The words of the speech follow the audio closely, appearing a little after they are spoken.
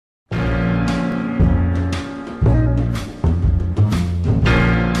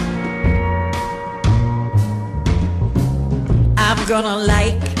gonna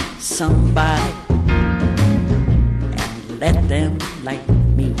like somebody and let them like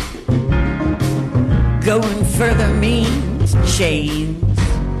me. Going further means change,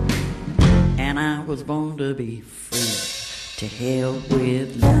 and I was born to be free. To hell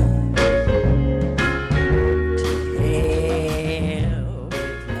with love. To hell.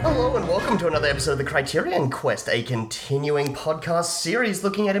 Hello and welcome to another episode of The Criterion Quest, a continuing podcast series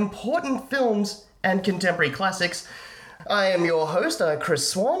looking at important films and contemporary classics. I am your host, Chris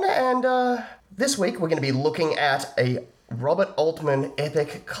Swan, and this week we're going to be looking at a Robert Altman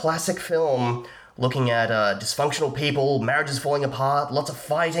epic classic film, looking at dysfunctional people, marriages falling apart, lots of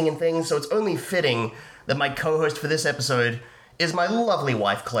fighting and things, so it's only fitting that my co-host for this episode is my lovely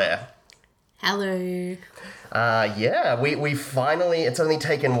wife, Claire. Hello. We finally, it's only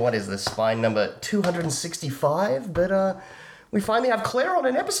taken, what is this, spine number 265, but we finally have Claire on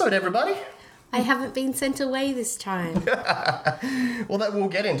an episode, everybody. I haven't been sent away this time. Well, we'll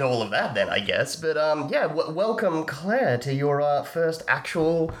get into all of that then, I guess, but welcome, Claire, to your first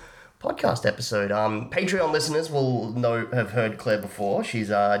actual podcast episode. Patreon listeners will have heard Claire before. She's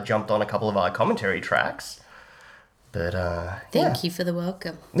jumped on a couple of our commentary tracks. But, Thank you for the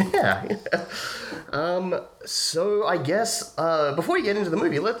welcome. Yeah. So I guess, before we get into the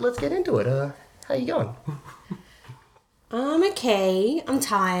movie, let's get into it. How you going? I'm okay. I'm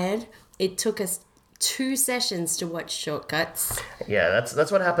tired. It took us 2 sessions to watch Shortcuts. Yeah,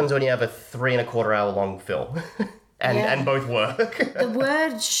 that's what happens when you have a 3.25 hour long film. and both work. The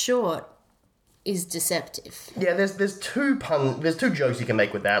word short is deceptive. Yeah, there's two jokes you can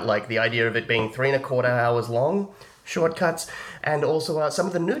make with that, like the idea of it being 3.25 hours long, Shortcuts, and also some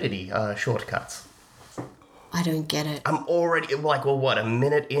of the nudity Shortcuts. I don't get it. I'm already, a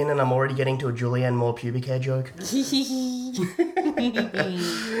minute in and I'm already getting to a Julianne Moore pubic hair joke.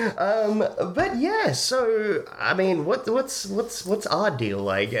 But yeah, so, I mean, what's our deal,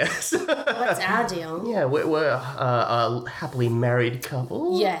 I guess? What's our deal? Yeah, we're a happily married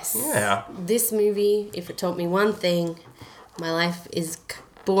couple. Yes. Yeah. This movie, if it taught me one thing, my life is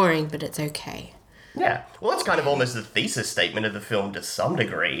boring, but it's okay. Yeah. Well, that's kind of almost the thesis statement of the film to some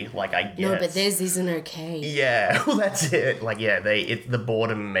degree, I guess. No, but theirs isn't okay. Yeah, well, that's it. The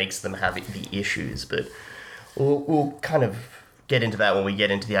boredom makes them have the issues, but we'll kind of get into that when we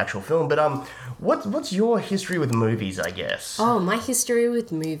get into the actual film. But what's your history with movies, I guess? Oh, my history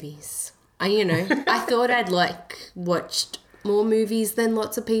with movies. I thought I'd watched more movies than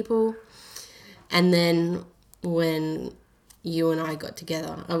lots of people. And then when you and I got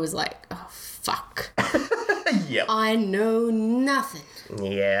together, I was like, oh, fuck. Yep. I know nothing.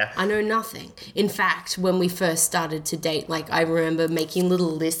 Yeah. I know nothing. In fact, when we first started to date, I remember making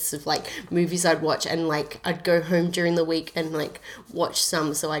little lists of, movies I'd watch, and, I'd go home during the week and, watch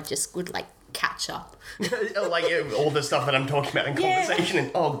some so I just would, catch up. All the stuff that I'm talking about in conversation,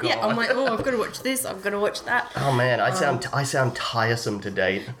 and oh god. Yeah, I'm like, oh, I've got to watch this, I've got to watch that. Oh man, I sound tiresome to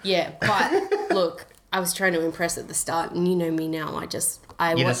date. Yeah, but look, I was trying to impress at the start, and you know me now.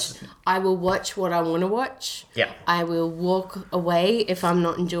 I will watch what I want to watch. Yeah. I will walk away if I'm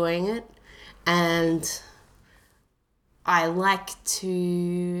not enjoying it, and I like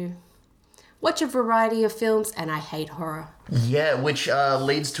to watch a variety of films, and I hate horror. Yeah, which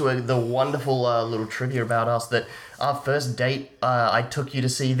leads to the wonderful little trivia about us that our first date, I took you to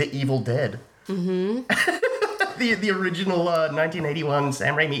see The Evil Dead. Mm-hmm. the original 1981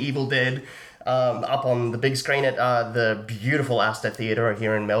 Sam Raimi Evil Dead. Up on the big screen at the beautiful Astor Theatre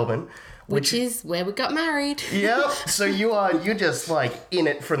here in Melbourne. Which is where we got married. Yep. So you're just in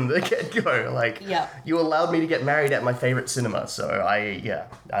it from the get-go. Yep. You allowed me to get married at my favourite cinema. So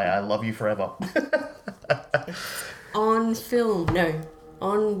I love you forever. On film. No.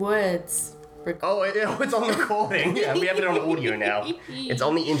 On words. Oh, it's on recording. Yeah, we have it on audio now. It's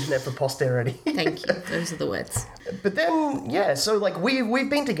on the internet for posterity. Thank you. Those are the words. But then, yeah, so we've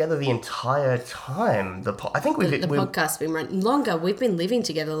been together the entire time. I think the podcast's been running longer. We've been living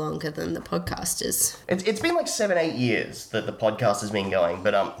together longer than the podcasters. It's been 7-8 years that the podcast has been going.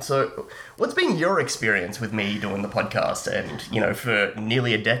 But so what's been your experience with me doing the podcast? And for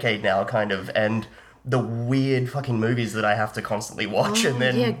nearly a decade now, kind of, and the weird fucking movies that I have to constantly watch and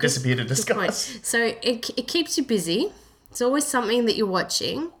then disappear to discuss. So it keeps you busy. It's always something that you're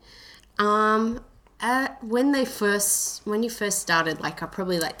watching. When you first started, I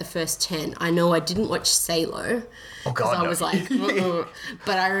probably the first 10. I know I didn't watch Salo. Oh God, I was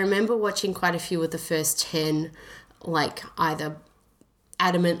but I remember watching quite a few of the first 10, either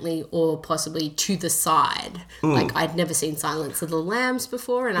adamantly or possibly to the side. I'd never seen Silence of the Lambs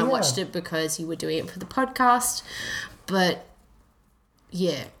before, and I watched it because you were doing it for the podcast. But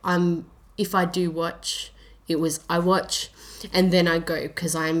yeah, if I do watch, I watch and then I go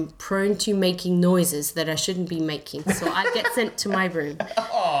because I'm prone to making noises that I shouldn't be making. So I get sent to my room.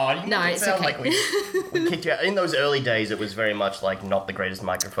 Oh, you No, make it it's sound okay. like we kicked you out. In those early days, it was very much like not the greatest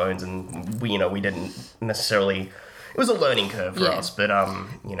microphones, and we didn't necessarily. It was a learning curve for Yeah. us, but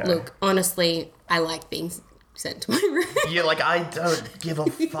Look, honestly, I like being sent to my room. you're like, I don't give a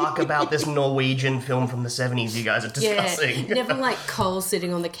fuck about this Norwegian film from the 70s you guys are discussing. Yeah, never like Cole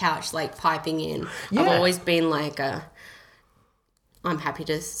sitting on the couch, like piping in. Yeah. I've always been like I'm happy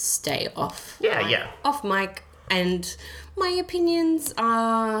to stay off. Off mic, and my opinions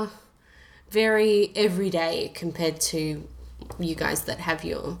are very everyday compared to you guys that have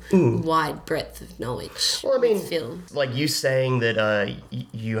your wide breadth of knowledge. Well, I mean, with film. like you saying that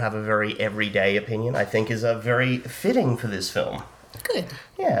you have a very everyday opinion, I think is very fitting for this film. Good.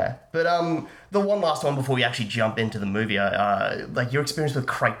 Yeah, but the one last one before we actually jump into the movie, like your experience with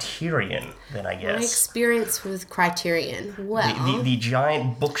Criterion, then I My guess. experience with Criterion. Well, The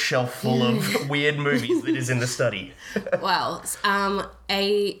giant bookshelf full of weird movies that is in the study. well,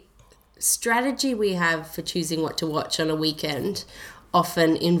 a strategy we have for choosing what to watch on a weekend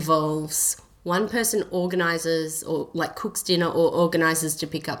often involves one person organizes or like cooks dinner or organizes to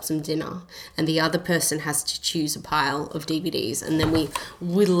pick up some dinner, and the other person has to choose a pile of DVDs, and then we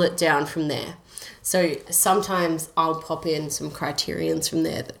whittle it down from there. So sometimes I'll pop in some Criterions from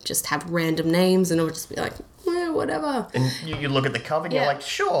there that just have random names, and I'll just be like, whatever. And you look at the cover and you're Yeah. like,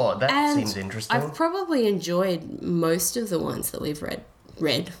 sure, that And seems interesting. I've probably enjoyed most of the ones that we've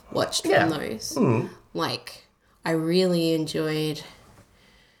watched Yeah. from those. Like, I really enjoyed.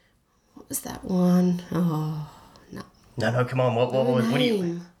 What was that one? Oh no, No, come on. What do you?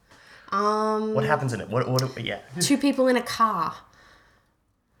 name. What happens in it? What? Yeah. Two people in a car,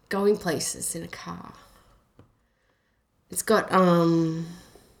 going places in a car. It's got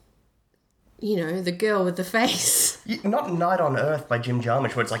the girl with the face. Not Night on Earth by Jim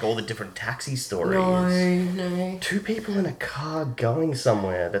Jarmusch, where it's like all the different taxi stories. No. Two people in a car going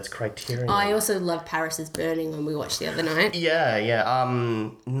somewhere. That's Criterion. I also love Paris is Burning when we watched the other night. Yeah.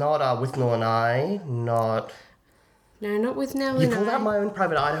 Not With Nell and I. Not. No, not with Nell You and pulled I. out My Own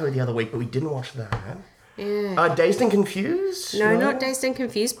Private Idaho the other week, but we didn't watch that. Yeah. Dazed and Confused. No, not Dazed and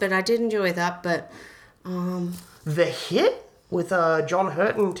Confused, but I did enjoy that. But The Hit with John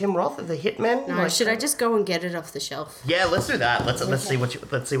Hurt and Tim Roth, The Hitmen. no, should I just go and get it off the shelf? Yeah, let's do that. Let's see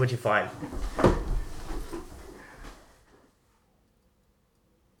what you find.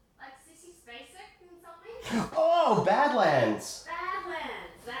 Like Sissy Spacek and something? Oh, Badlands.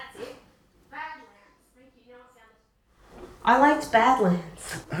 Badlands, that's it. Badlands. Thank you. I liked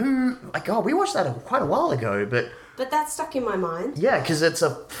Badlands. We watched that quite a while ago, but But that stuck in my mind. yeah, because it's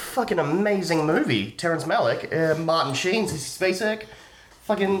a fucking amazing movie. Terrence Malick, Martin Sheen, Sissy Spacek,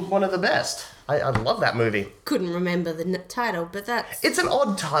 fucking one of the best. I love that movie. Couldn't remember the title, but It's an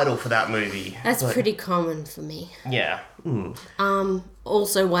odd title for that movie. that's but- pretty common for me. Yeah.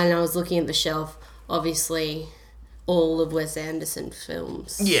 Also, when I was looking at the shelf, obviously, all of Wes Anderson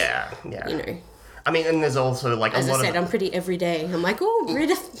films. Yeah. You know, I mean, and there's also like as a I lot said, of. I'm pretty everyday. I'm like, oh,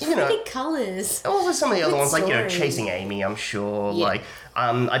 pretty colours. Also, some of the other Good ones, like, story. Chasing Amy, I'm sure. Yeah. Like,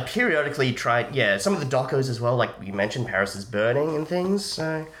 I periodically tried, some of the docos as well, like you mentioned, Paris is Burning and things.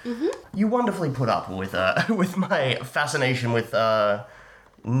 So, you wonderfully put up with with my fascination with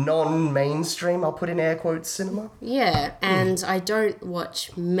non-mainstream, I'll put in air quotes, cinema. Yeah, and I don't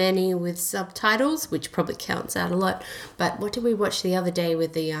watch many with subtitles, which probably counts out a lot. But what did we watch the other day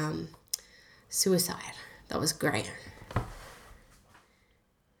with the Suicide? That was great.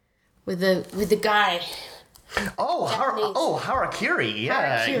 With the guy. Harakiri.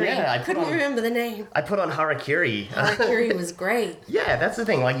 Yeah, Harakiri. yeah. I couldn't remember the name. I put on Harakiri. Harakiri was great. Yeah, that's the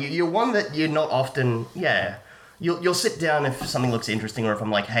thing. Like, you're one that you're not often. Yeah, you'll sit down if something looks interesting, or if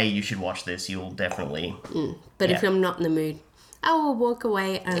I'm like, hey, you should watch this. You'll definitely. But if Yeah. I'm not in the mood, I will walk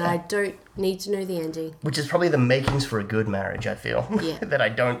away and I don't need to know the ending. Which is probably the makings for a good marriage. I feel. Yeah. That I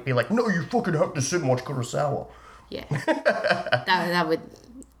don't be like, no, you fucking have to sit and watch Kurosawa. Yeah. that would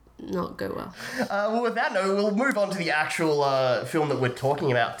not go well. Well, with that note, we'll move on to the actual film that we're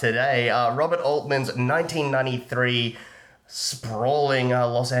talking about today. Robert Altman's 1993 sprawling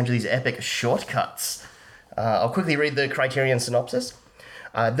Los Angeles epic Shortcuts. I'll quickly read the Criterion synopsis.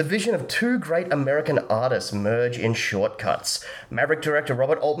 The vision of two great American artists merge in Shortcuts. Maverick director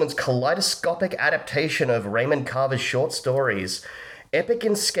Robert Altman's kaleidoscopic adaptation of Raymond Carver's short stories. Epic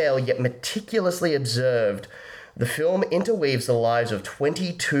in scale, yet meticulously observed, the film interweaves the lives of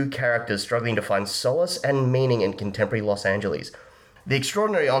 22 characters struggling to find solace and meaning in contemporary Los Angeles. The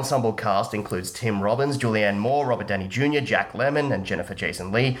extraordinary ensemble cast includes Tim Robbins, Julianne Moore, Robert Downey Jr., Jack Lemmon, and Jennifer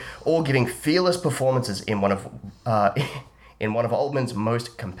Jason Leigh, all giving fearless performances in one of in one of Altman's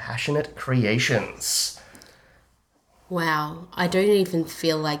most compassionate creations. Wow, I don't even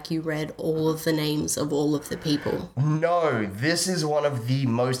feel like you read all of the names of all of the people. No, this is one of the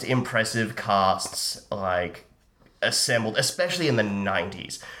most impressive casts, like, assembled, especially in the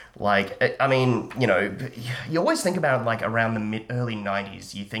 90s. Like, I mean, you know, you always think about, like, around the early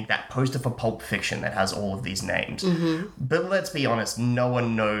 90s, you think that poster for Pulp Fiction that has all of these names. Mm-hmm. But let's be honest, no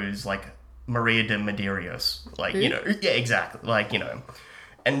one knows, like, Maria de Medeiros. Like, you know, yeah, exactly. Like, you know.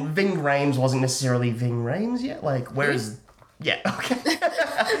 And Ving Rhames wasn't necessarily Ving Rhames yet. Like, whereas... Yeah, okay.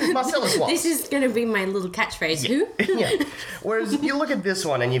 Marcellus Wallace. This is going to be my little catchphrase. Yeah. Who? Yeah. Whereas you look at this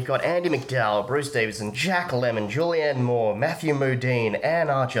one and you've got Andy McDowell, Bruce Davison, Jack Lemmon, Julianne Moore, Matthew Modine, Anne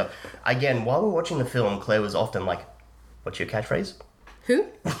Archer. Again, while we're watching the film, Claire was often like, what's your catchphrase? Who?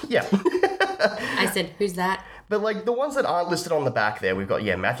 Yeah. I said, who's that? But, like, the ones that aren't listed on the back there, we've got,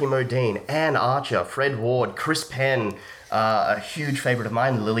 Matthew Modine, Anne Archer, Fred Ward, Chris Penn, a huge favourite of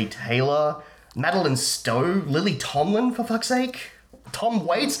mine, Lily Taylor, Madeline Stowe, Lily Tomlin, for fuck's sake, Tom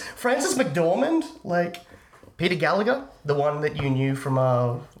Waits, Frances McDormand, like, Peter Gallagher, the one that you knew from,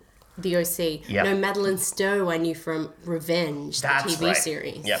 The OC. Yep. No, Madeline Stowe I knew from Revenge, the That's TV right.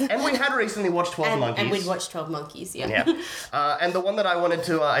 series. Yeah, and we had recently watched 12 Monkeys. And we'd watched 12 Monkeys, yeah. Yeah. And the one that I wanted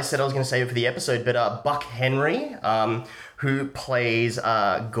to, I said I was going to save it for the episode, but Buck Henry, who plays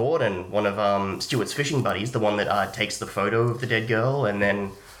Gordon, one of Stewart's fishing buddies, the one that takes the photo of the dead girl and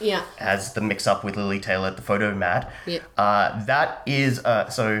then Yeah. has the mix-up with Lily Taylor at the photo mat. Yeah. That is,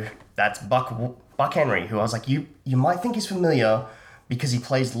 so that's Buck Henry, who I was like, you might think he's familiar because he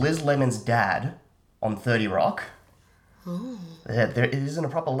plays Liz Lemon's dad on 30 Rock. Oh. There isn't a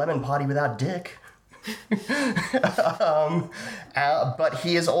proper lemon party without Dick. But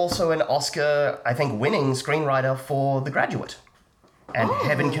he is also an Oscar, I think, winning screenwriter for The Graduate. And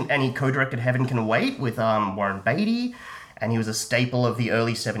and he co-directed Heaven Can Wait with Warren Beatty. And he was a staple of the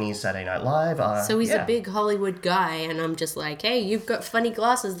early 70s Saturday Night Live. So he's a big Hollywood guy, and I'm just like, hey, you've got funny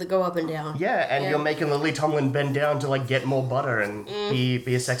glasses that go up and down. Yeah, and you're making Lily Tomlin bend down to, like, get more butter and be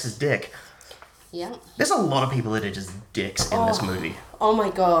a sexist dick. Yeah. There's a lot of people that are just dicks in this movie. Oh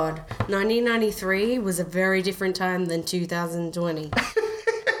my god. 1993 was a very different time than 2020.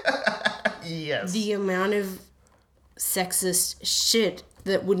 Yes. The amount of sexist shit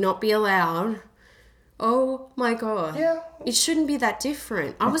that would not be allowed. Oh my god. Yeah. It shouldn't be that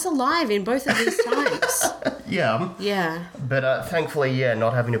different. I was alive in both of these times. Yeah. Yeah. But thankfully,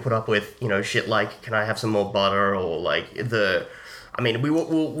 not having to put up with, shit like, can I have some more butter, or like I mean,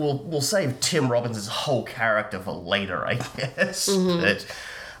 we'll save Tim Robbins' whole character for later, I guess. But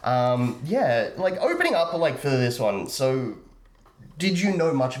like opening up like for this one. So, did you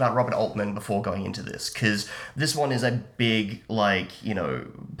know much about Robert Altman before going into this? Because this one is a big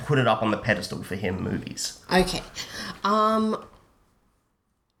put it up on the pedestal for him movies. Okay. I'd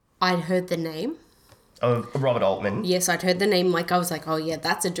heard the name. Of Robert Altman. Yes, I'd heard the name. Like, I was like, oh yeah,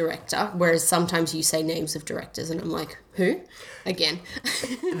 that's a director. Whereas sometimes you say names of directors and I'm like, who? Again.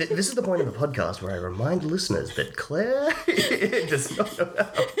 This is the point of the podcast where I remind listeners that Claire does not know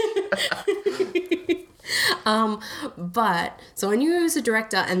But, so I knew he was a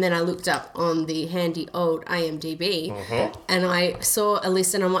director, and then I looked up on the handy old IMDb, and I saw a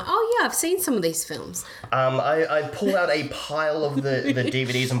list, and I'm like, oh yeah, I've seen some of these films. I pulled out a pile of the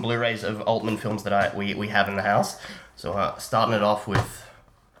DVDs and Blu-rays of Altman films that we have in the house. So starting it off with...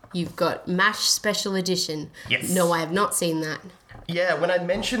 You've got MASH Special Edition. Yes. No, I have not seen that. Yeah, when I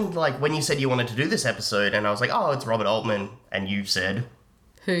mentioned, like, when you said you wanted to do this episode, and I was like, oh, it's Robert Altman, and you said...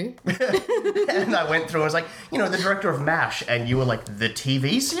 Who? And I went through and was like, the director of MASH, and you were like, the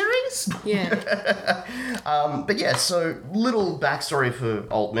TV series? Yeah. But yeah, so little backstory for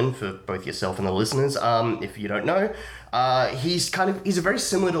Altman, for both yourself and the listeners, if you don't know. He's very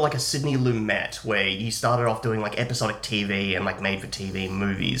similar to like a Sidney Lumet, where he started off doing like episodic TV and like made-for-TV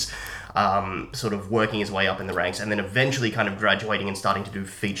movies, sort of working his way up in the ranks, and then eventually kind of graduating and starting to do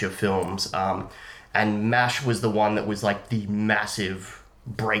feature films. And MASH was the one that was like the massive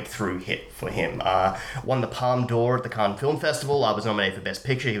breakthrough hit for him. Won the Palme d'Or at the Cannes Film Festival. I was nominated for Best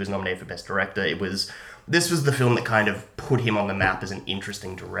Picture. He was nominated for Best Director. This was the film that kind of put him on the map as an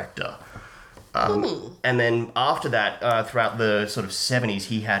interesting director. And then after that, throughout the sort of 70s,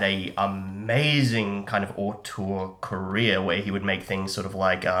 he had a amazing kind of auteur career where he would make things sort of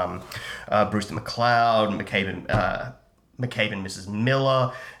like Brewster McCloud, McCabe and Mrs.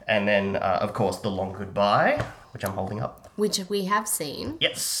 Miller, and then, of course, The Long Goodbye, which I'm holding up. Which we have seen.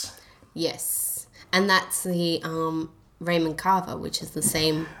 Yes. Yes. And that's the Raymond Carver, which is the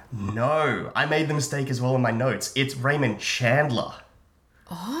same. No, I made the mistake as well in my notes. It's Raymond Chandler.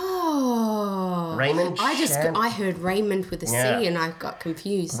 Oh. Raymond I heard Raymond with a C Yeah. and I got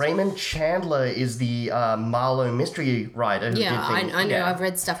confused. Raymond Chandler is the Marlowe mystery writer. Who Yeah, did things. I know. Yeah. I've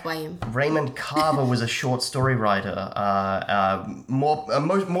read stuff by him. Raymond Carver was a short story writer.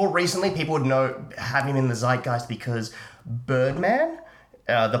 More recently, people would have him in the zeitgeist because Birdman,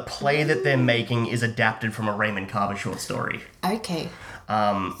 the play that they're making, is adapted from a Raymond Carver short story. Okay.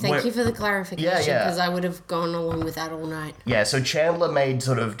 Thank you for the clarification, Yeah. because I would have gone along with that all night. Yeah, so Chandler made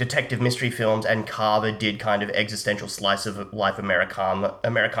sort of detective mystery films, and Carver did kind of existential slice of life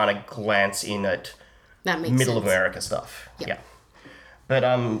Americana glance in at That makes middle sense. America stuff. Yep. Yeah. But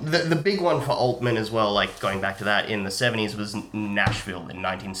the big one for Altman as well, like going back to that in the 70s, was Nashville in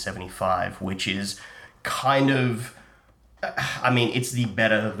 1975, which is kind of... I mean, it's the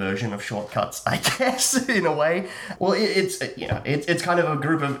better version of Shortcuts, I guess, in a way. Well, it's kind of a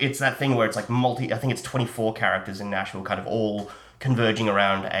group of... It's that thing where it's like I think it's 24 characters in Nashville, kind of all converging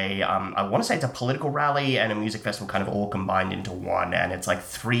around I want to say it's a political rally and a music festival kind of all combined into one. And it's like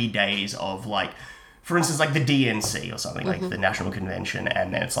 3 days of like... For instance, like the DNC or something, like the National Convention,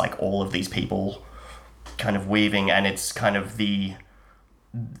 and then it's like all of these people kind of weaving, and it's kind of it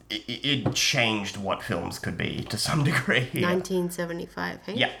changed what films could be to some degree. 1975,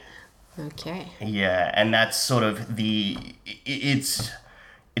 hey? Yeah. Okay. Yeah, and that's sort of it's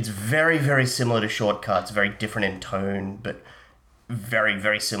very, very similar to Shortcuts, very different in tone, but very,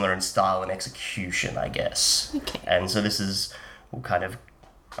 very similar in style and execution, I guess. Okay. And so this is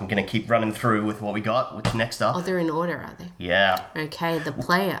I'm going to keep running through with what we got, which next up. Oh, they're in order, are they? Yeah. Okay, The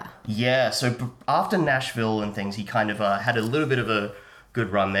Player. Yeah, so after Nashville and things, he kind of had a little bit of a good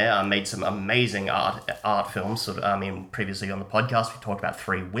run there. Made some amazing art films. Sort of, I mean, previously on the podcast, we talked about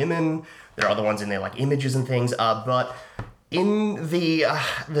Three Women. There are other ones in there like Images and things. But in the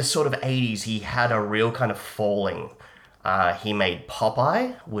sort of 80s, he had a real kind of falling. He made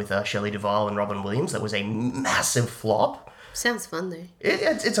Popeye with Shelley Duvall and Robin Williams. That was a massive flop. Sounds fun, though.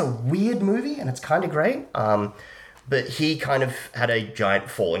 It's a weird movie, and it's kind of great. But he kind of had a giant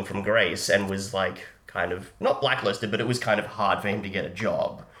falling from grace and was like kind of not blacklisted, but it was kind of hard for him to get a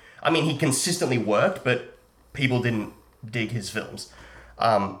job. I mean, he consistently worked, but people didn't dig his films.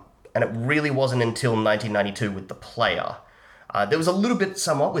 And it really wasn't until 1992 with The Player. There was a little bit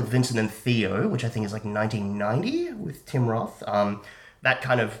somewhat with Vincent and Theo, which I think is like 1990 with Tim Roth. That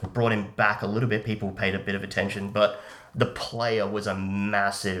kind of brought him back a little bit. People paid a bit of attention, but The Player was a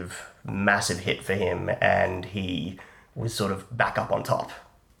massive, massive hit for him, and he was sort of back up on top.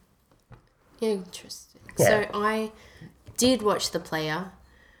 Interesting. Yeah. So I did watch The Player.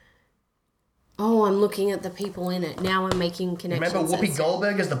 Oh, I'm looking at the people in it. Now I'm making connections. Remember Whoopi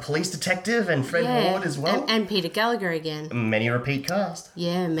Goldberg as the police detective and Fred Ward as well? And Peter Gallagher again. Many repeat cast.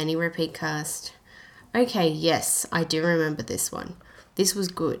 Yeah, many repeat cast. Okay, yes, I do remember this one. This was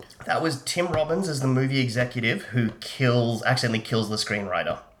good. That was Tim Robbins as the movie executive who accidentally kills the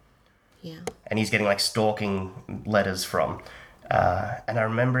screenwriter. Yeah. And he's getting like stalking letters from. And I'm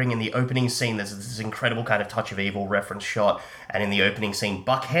remembering in the opening scene, there's this incredible kind of Touch of Evil reference shot. And in the opening scene,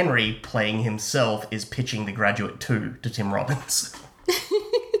 Buck Henry, playing himself, is pitching The Graduate 2 to Tim Robbins.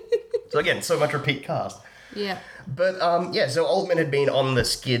 So again, so much repeat cast. Yeah. But so Altman had been on the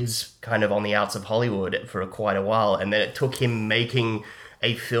skids, kind of on the outs of Hollywood for quite a while, and then it took him making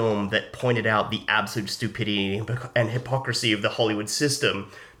a film that pointed out the absolute stupidity and hypocrisy of the Hollywood system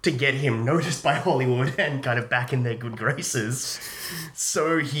to get him noticed by Hollywood and kind of back in their good graces.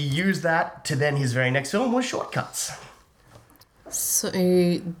 So he used that to then his very next film was Shortcuts. So,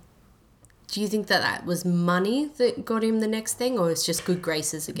 do you think that was money that got him the next thing, or it's just good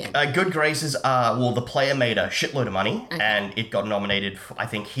graces again? Good Graces, The Player made a shitload of money, and it got nominated I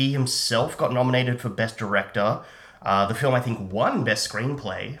think he himself got nominated for Best Director. The film, I think, won Best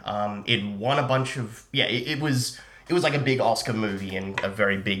Screenplay. It won a bunch of... Yeah, it was like a big Oscar movie and a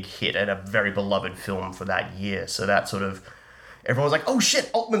very big hit and a very beloved film for that year. So that sort of... Everyone was like, oh shit,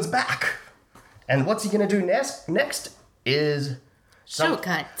 Altman's back! And what's he going to do next is...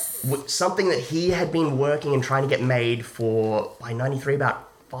 Shortcuts. Something that he had been working and trying to get made for, by 93,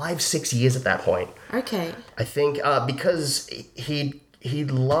 about 5-6 years at that point. Okay. I think because he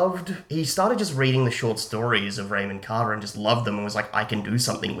started just reading the short stories of Raymond Carver and just loved them and was like, I can do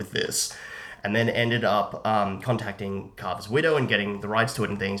something with this. And then ended up contacting Carver's widow and getting the rights to it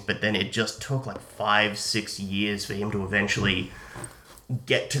and things. But then it just took like 5-6 years for him to eventually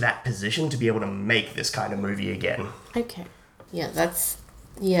get to that position to be able to make this kind of movie again. Okay.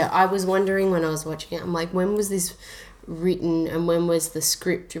 Yeah, I was wondering when I was watching it, I'm like, when was this written and when was the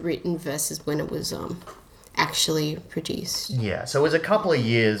script written versus when it was actually produced? Yeah, so it was a couple of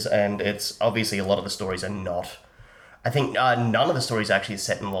years, and it's obviously a lot of the stories are not I think none of the stories actually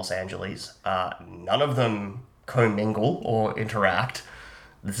set in Los Angeles. None of them commingle or interact.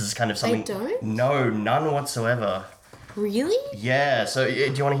 This is kind of something... They don't? No, none whatsoever. Really? Yeah, so do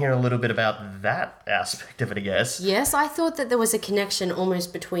you want to hear a little bit about that aspect of it, I guess? Yes, I thought that there was a connection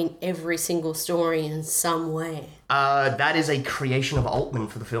almost between every single story in some way. That is a creation of Altman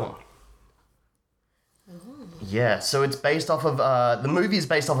for the film. Yeah, so it's based off of... the movie is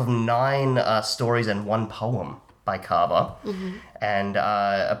based off of 9 stories and 1 poem by Carver. Mm-hmm. And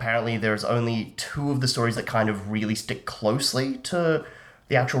apparently there's only 2 of the stories that kind of really stick closely to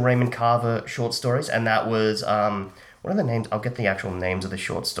the actual Raymond Carver short stories. And that was... what are the names? I'll get the actual names of the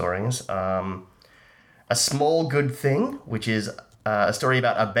short stories. A Small Good Thing, which is a story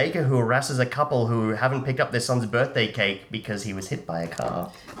about a baker who harasses a couple who haven't picked up their son's birthday cake because he was hit by a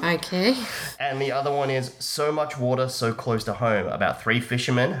car. Okay. And the other one is So Much Water, So Close to Home, about 3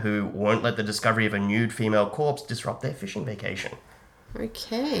 fishermen who won't let the discovery of a nude female corpse disrupt their fishing vacation.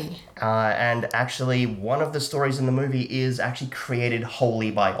 Okay. And actually, one of the stories in the movie is actually created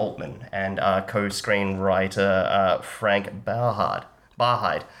wholly by Altman and co-screenwriter Frank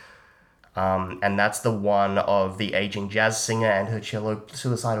Barhide. And that's the one of the aging jazz singer and her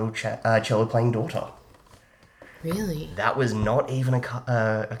suicidal cello-playing daughter. Really? That was not even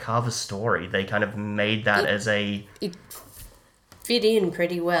a Carver story. They kind of made that as a... It fit in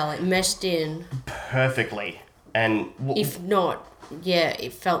pretty well. It meshed in. Perfectly. And... If not, yeah,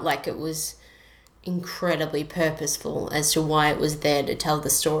 it felt like it was incredibly purposeful as to why it was there to tell the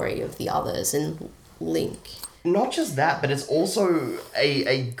story of the others and link. Not just that, but it's also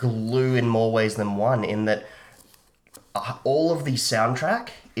a glue in more ways than one, in that all of the soundtrack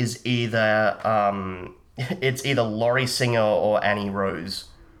is either it's either Laurie Singer or Annie Rose.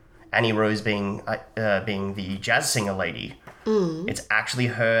 Annie Rose being the jazz singer lady. Mm. It's actually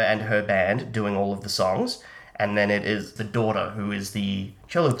her and her band doing all of the songs, and then it is the daughter who is the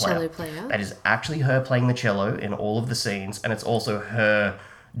cello player. That is actually her playing the cello in all of the scenes, and it's also her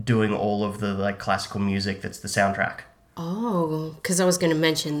doing all of the classical music that's the soundtrack. Oh, because I was going to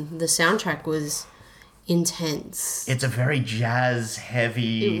mention the soundtrack was intense. It's a very jazz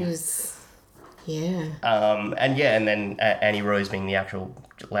heavy. It was, yeah. And then Annie Rose being the actual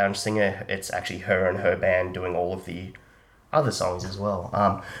lounge singer, it's actually her and her band doing all of the other songs as well.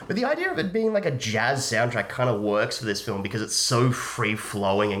 But the idea of it being like a jazz soundtrack kind of works for this film because it's so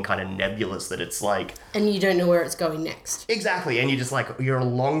free-flowing and kind of nebulous that it's like... And you don't know where it's going next. Exactly, and you're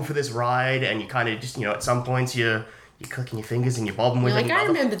along for this ride, and you kind of just, at some points you're clicking your fingers and you're bobbing with it. I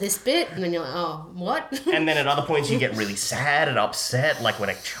remember this bit, and then you're like, oh, what? And then at other points you get really sad and upset, like when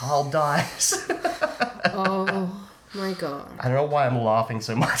a child dies. Oh, my God. I don't know why I'm laughing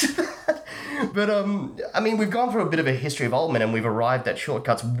so much. But, we've gone through a bit of a history of Altman and we've arrived at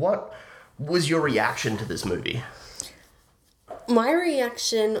Shortcuts. What was your reaction to this movie? My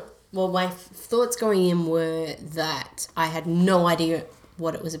reaction, my thoughts going in were that I had no idea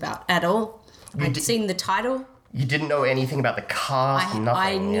what it was about at all. I'd seen the title. You didn't know anything about the cast, nothing?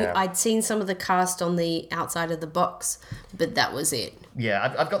 I knew, I'd seen some of the cast on the outside of the box, but that was it.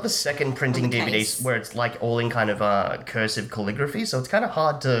 Yeah, I've got the second printing DVDs where it's like all in kind of cursive calligraphy, so it's kind of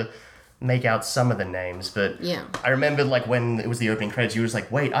hard to make out some of the names, but yeah. I remember when it was the opening credits, you were just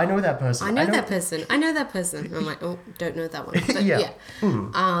like, wait, I know that person. I know that person. I'm like, oh, don't know that one. But yeah.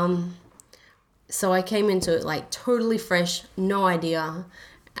 So I came into it totally fresh, no idea,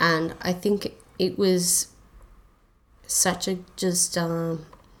 and I think it was such a just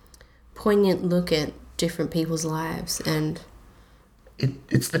poignant look at different people's lives, and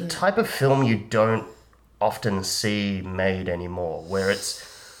it's the type of film you don't often see made anymore, where it's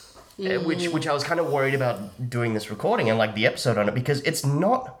which I was kind of worried about doing this recording and the episode on it, because it's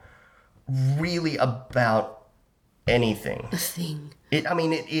not really about anything. A thing. It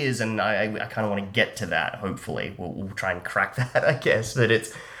is, and I kind of want to get to that. Hopefully, we'll try and crack that, I guess. But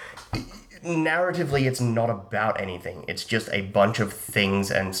narratively, it's not about anything. It's just a bunch of things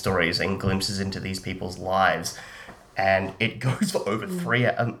and stories and glimpses into these people's lives, and it goes for over 3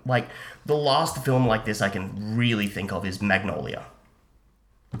 hours. The last film like this I can really think of is Magnolia.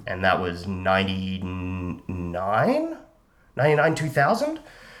 And that was 99, 2000.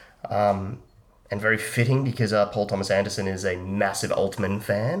 And very fitting because Paul Thomas Anderson is a massive Altman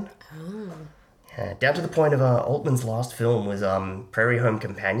fan. Oh. Down to the point of Altman's last film was Prairie Home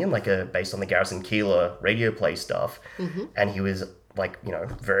Companion, based on the Garrison Keillor radio play stuff. Mm-hmm. And he was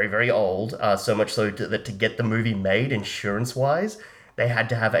very, very old, so much so that to get the movie made insurance-wise, they had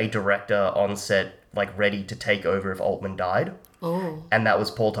to have a director on set ready to take over if Altman died. Oh. And that was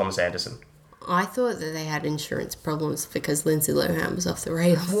Paul Thomas Anderson. I thought that they had insurance problems because Lindsay Lohan was off the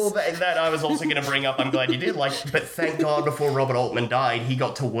rails. Well, that I was also going to bring up. I'm glad you did. But thank God before Robert Altman died, he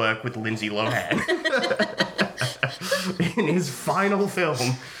got to work with Lindsay Lohan in his final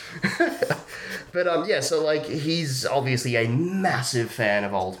film. But so he's obviously a massive fan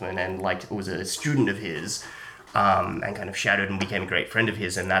of Altman and was a student of his, and kind of shadowed and became a great friend of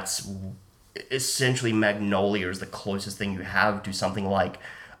his, and that's essentially Magnolia is the closest thing you have to something like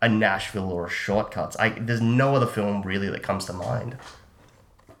a Nashville or a Shortcuts. There's no other film really that comes to mind.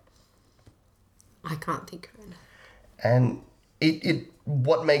 I can't think of it. And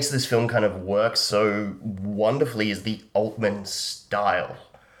what makes this film kind of work so wonderfully is the Altman style.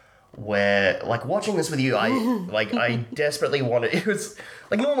 Where, watching this with you, I desperately wanted... It was,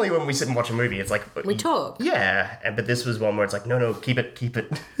 normally when we sit and watch a movie, it's we talk. Yeah, but this was one where it's no, keep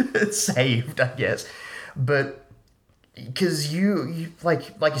it saved, I guess. But... Because you like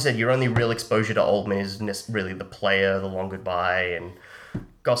you said, your only real exposure to Altman is really The Player, The Long Goodbye, and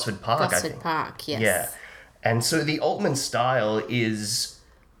Gosford Park, I think. Gosford Park, yes. Yeah. And so the Altman style is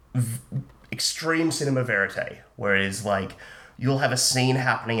extreme cinema verite, whereas, you'll have a scene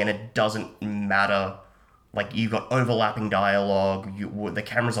happening and it doesn't matter. You've got overlapping dialogue, the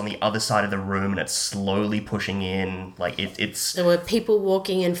camera's on the other side of the room and it's slowly pushing in. It's... There were people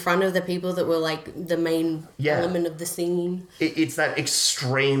walking in front of the people that were, the main element of the scene. It's that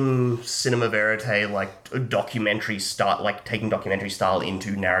extreme cinema verite, documentary style, taking documentary style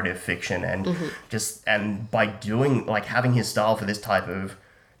into narrative fiction. And and by doing, having his style for this type of...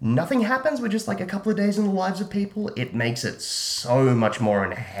 Nothing happens with just a couple of days in the lives of people. It makes it so much more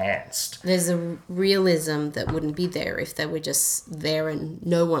enhanced. There's a realism that wouldn't be there if they were just there and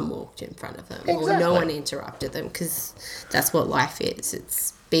no one walked in front of them. Exactly. Or no one interrupted them, because that's what life is.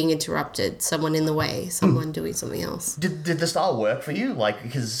 It's being interrupted, someone in the way, someone doing something else. Did the style work for you?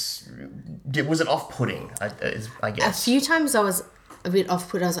 Was it off-putting, I guess? A few times I was a bit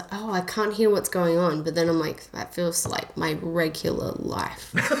off-put. I was I can't hear what's going on. But then I'm that feels like my regular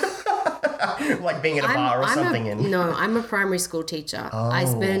life. Being in a bar or something. No, I'm a primary school teacher. I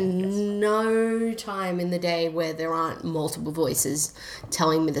spend no time in the day where there aren't multiple voices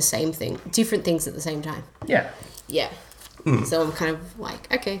telling me the same thing, different things at the same time. Yeah. Yeah. So I'm kind of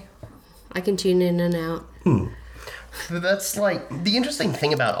okay, I can tune in and out. That's the interesting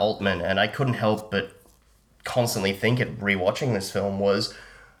thing about Altman, and I couldn't help but constantly think at rewatching this film, was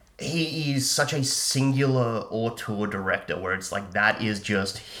he's such a singular auteur director where it's that is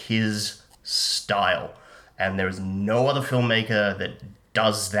just his style, and there's no other filmmaker that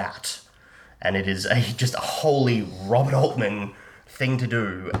does that, and it is just a wholly Robert Altman thing to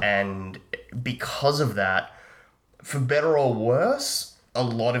do. And because of that, for better or worse, a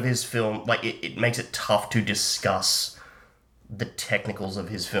lot of his film, it makes it tough to discuss the technicals of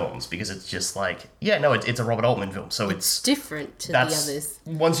his films, because it's just it's a Robert Altman film, so it's different to the others.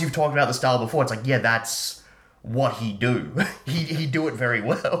 Once you've talked about the style before, it's that's what he do. he do it very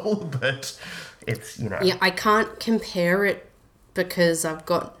well, but it's, Yeah, I can't compare it because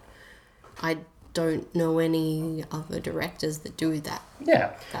I don't know any other directors that do that.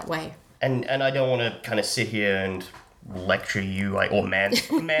 Yeah. That way. And I don't want to kind of sit here and lecture you or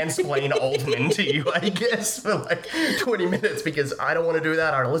mansplain Altman to you, I guess, for 20 minutes, because I don't want to do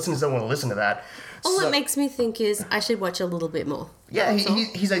that. Our listeners don't want to listen to that. All it makes me think is I should watch a little bit more. Yeah,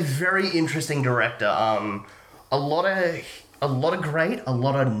 he's a very interesting director. A lot of great, a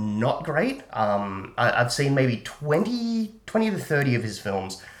lot of not great. I've seen maybe 20 to 30 of his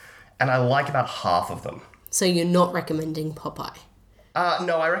films, and I like about half of them. So you're not recommending Popeye?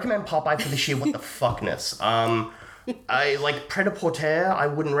 No, I recommend Popeye for the sheer what the fuckness. I like Pret-a-Porter, I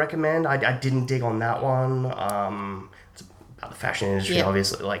wouldn't recommend. I didn't dig on that one. It's about the fashion industry,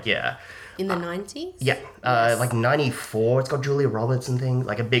 obviously. In the 90s? Yeah. 94. It's got Julia Roberts and things.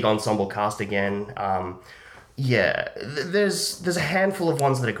 A big ensemble cast again. There's a handful of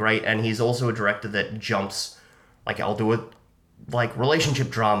ones that are great, and he's also a director that jumps. I'll do a relationship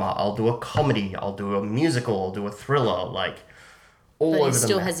drama, I'll do a comedy, I'll do a musical, I'll do a thriller, all but over he still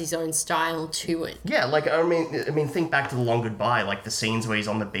the map. has his own style to it. Yeah, I mean, think back to The Long Goodbye, the scenes where he's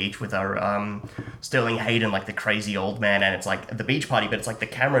on the beach with our Sterling Hayden, the crazy old man, and it's the beach party, but it's the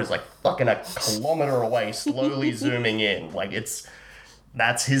camera's fucking a kilometer away, slowly zooming in.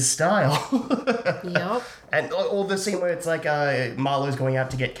 That's his style. Yep. And or the scene where it's Marlowe's going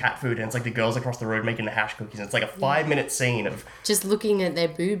out to get cat food, and it's the girls across the road making the hash cookies, and it's a 5-minute scene of just looking at their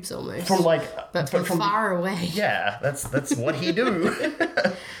boobs almost. From but from far away. Yeah, that's what he do.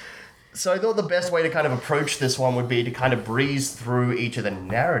 So I thought the best way to kind of approach this one would be to kind of breeze through each of the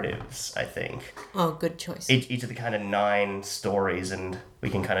narratives, I think. Oh, good choice. Each of the kind of 9 stories, and we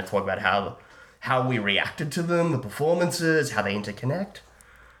can kind of talk about how how we reacted to them, the performances, how they interconnect.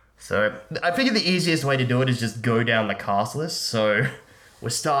 So I figured the easiest way to do it is just go down the cast list. So we're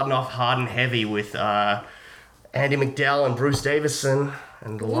starting off hard and heavy with Andy McDowell and Bruce Davison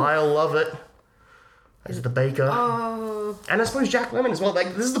and Lyle Lovett as the baker. Oh. And I suppose Jack Lemmon as well.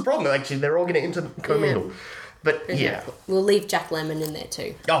 Like, this is the problem, actually. They're all going to commingle. But, yeah. We'll leave Jack Lemmon in there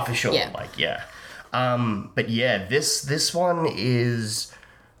too. Oh, for sure. Yeah. Like, yeah. But, yeah, this one is...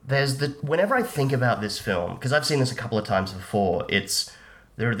 Whenever I think about this film, because I've seen this a couple of times before,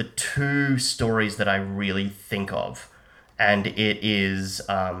 there are the two stories that I really think of. And it is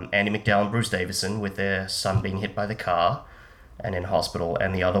Andy McDowell and Bruce Davison with their son being hit by the car and in hospital.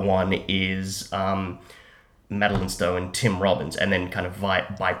 And the other one is Madeline Stowe and Tim Robbins. And then kind of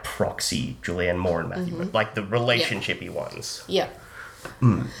by proxy, Julianne Moore and Matthew. Mm-hmm. Like the relationshipy ones. Yeah.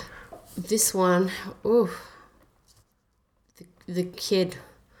 This one, the kid,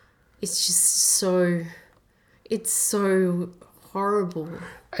 it's just so... It's so horrible.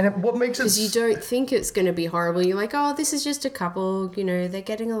 And what makes it... Because you don't think it's going to be horrible. You're like, oh, this is just a couple, you know, they're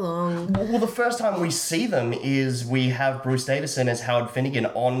getting along. Well, the first time we see them is we have Bruce Davison as Howard Finnegan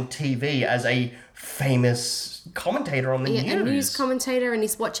on TV as a famous commentator on the news. Yeah, a news commentator, and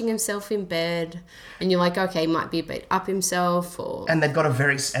he's watching himself in bed. And you're like, okay, he might be a bit up himself, or... And they've got a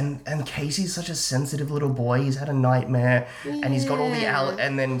very... And Casey's such a sensitive little boy. He's had a nightmare. Yeah. And he's got all the...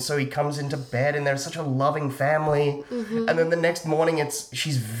 And then so he comes into bed, and they're such a loving family. Mm-hmm. And then the next morning,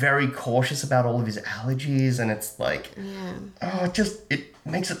 she's very cautious about all of his allergies, and it's like... Yeah. Oh, it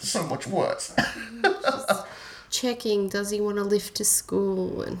makes it so much worse. Checking, does he want to lift to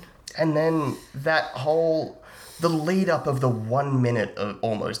school? And then that whole... The lead up of the 1 minute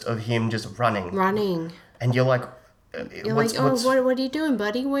almost of him just running. And you're like... What are you doing,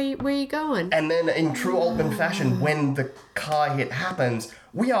 buddy? Where are you going? And then in true Altman fashion, when the car hit happens,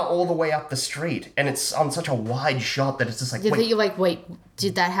 we are all the way up the street. And it's on such a wide shot that it's just like, You're like, wait,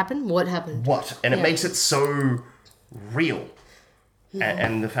 did that happen? What happened? What? And it makes it so real.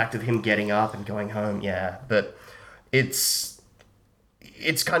 And the fact of him getting up and going home, yeah. But it's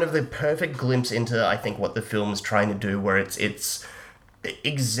kind of the perfect glimpse into, I think, what the film is trying to do, where it's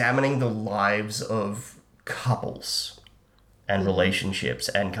examining the lives of couples and relationships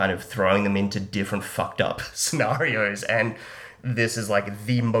and kind of throwing them into different fucked up scenarios. And this is like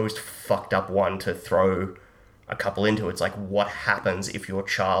the most fucked up one to throw a couple into. It's like, what happens if your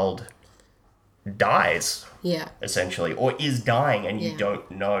child dies? Yeah. Essentially, or is dying and you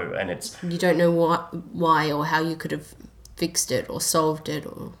don't know, and you don't know why or how you could have fixed it or solved it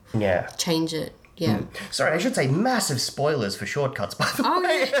or change it. Yeah. Sorry, I should say massive spoilers for Shortcuts, by the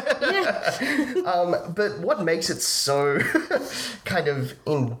way. Yeah. But what makes it so kind of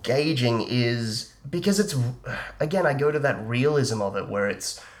engaging is because it's, again, I go to that realism of it where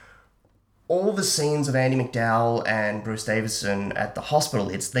it's all the scenes of Andy McDowell and Bruce Davison at the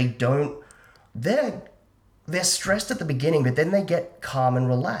hospital. They're stressed at the beginning, but then they get calm and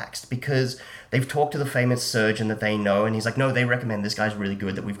relaxed because they've talked to the famous surgeon that they know, and he's like, no, they recommend this guy's really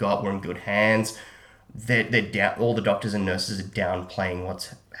good, that we're in good hands. They're down, all the doctors and nurses are downplaying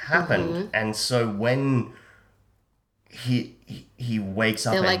what's happened. And so when he wakes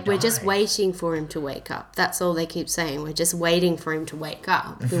up, they're like, we're just waiting for him to wake up. That's all they keep saying. We're just waiting for him to wake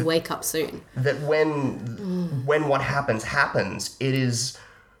up. He'll wake up soon. That when what happens, it is...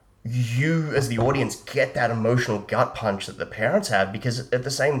 you as the audience get that emotional gut punch that the parents have, because at the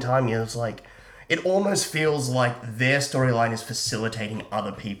same time it's like it almost feels like their storyline is facilitating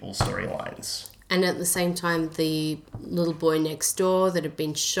other people's storylines. And at the same time, the little boy next door that had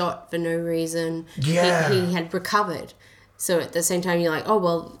been shot for no reason, he had recovered. So at the same time, you're like, oh,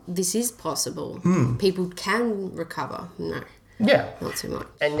 well, this is possible. People can recover. No. Yeah. Not too much.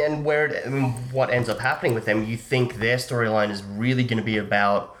 And what ends up happening with them, you think their storyline is really going to be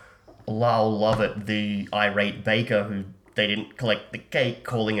about Lyle Lovett, the irate baker who they didn't collect the cake,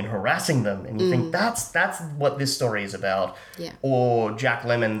 calling and harassing them. And you think that's what this story is about. Yeah. Or Jack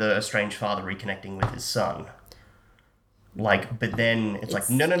Lemmon, the estranged father, reconnecting with his son. Like, but then it's like,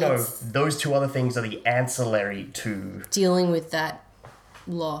 no. Those two other things are the ancillary to... dealing with that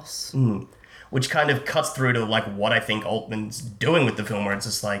loss. Which kind of cuts through to, like, what I think Altman's doing with the film, where it's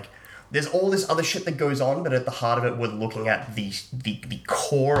just like... there's all this other shit that goes on, but at the heart of it, we're looking at the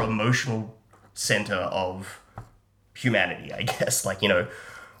core emotional center of humanity, I guess. Like,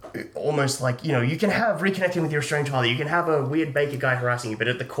 almost like, you can have reconnecting with your estranged father, you can have a weird baker guy harassing you, but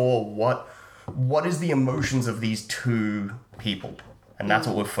at the core, what is the emotions of these two people? And that's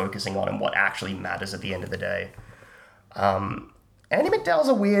what we're focusing on and what actually matters at the end of the day. Andy McDowell's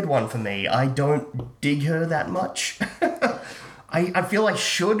a weird one for me. I don't dig her that much. I feel I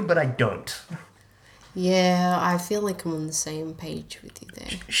should, but I don't. Yeah, I feel like I'm on the same page with you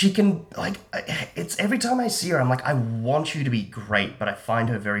there. She can, like, it's every time I see her, I'm like, I want you to be great, but I find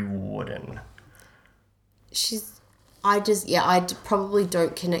her very wooden. Probably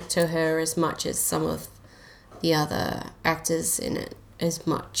don't connect to her as much as some of the other actors in it as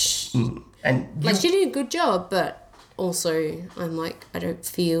much. And Like, she did a good job, but also I'm like, I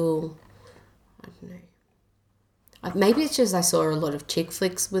don't know. Maybe it's just I saw a lot of chick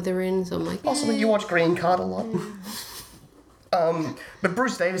flicks with her in, so I'm like, possibly you watch Green Card a lot. But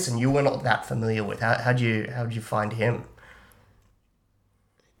Bruce Davison, you were not that familiar with. How'd you find him?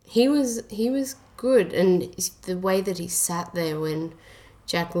 He was good, and the way that he sat there when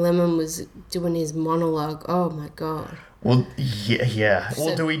Jack Lemmon was doing his monologue, oh my god. Well, yeah.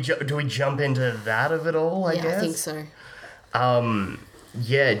 Well, do we jump into that of it all? I guess. I think so.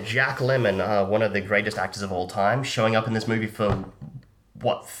 Yeah, Jack Lemmon, one of the greatest actors of all time, showing up in this movie for,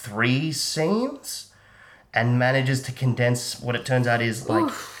 3 scenes? And manages to condense what it turns out is, like,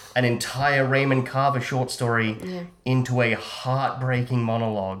 an entire Raymond Carver short story into a heartbreaking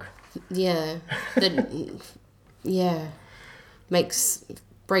monologue. Yeah.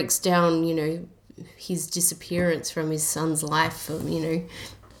 Breaks down, his disappearance from his son's life for,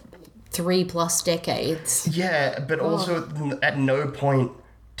 3+ decades. Yeah, but also at no point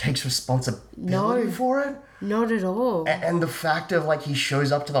takes responsibility for it. Not at all. And the fact of, like, he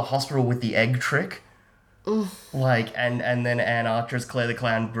shows up to the hospital with the egg trick. Like, and then Ann Archer's Claire the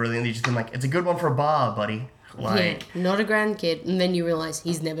Clown brilliantly just been like, it's a good one for a bar, buddy. Like, not a grandkid. And then you realise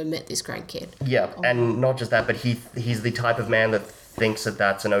he's never met this grandkid. Yeah, and not just that, but he's the type of man that thinks that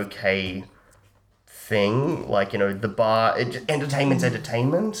that's an okay thing. Like, the bar, entertainment's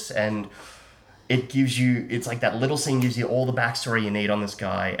entertainment, and it gives you, it's like that little scene gives you all the backstory you need on this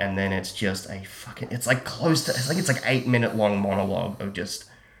guy, and then it's just it's like 8-minute long monologue of just,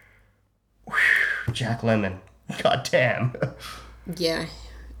 Jack Lemmon. God damn. Yeah.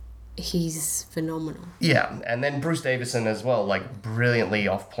 He's phenomenal. Yeah, and then Bruce Davison as well, like, brilliantly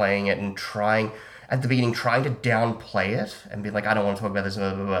off playing it and trying to downplay it and be like, I don't want to talk about this,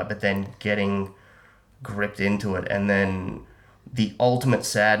 blah, blah, blah, but then getting gripped into it, and then the ultimate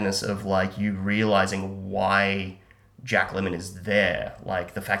sadness of, like, you realizing why Jack Lemmon is there,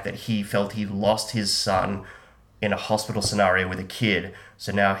 like the fact that he felt he lost his son in a hospital scenario with a kid,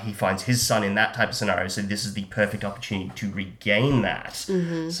 so now he finds his son in that type of scenario, so this is the perfect opportunity to regain that.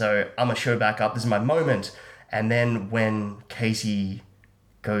 So I'm gonna show back up, this is my moment. And then when Casey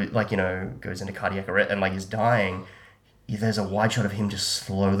goes into cardiac arrest and, like, is dying, there's a wide shot of him just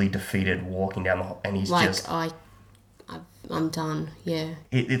slowly defeated walking down the hall, and he's like, I'm done. Yeah.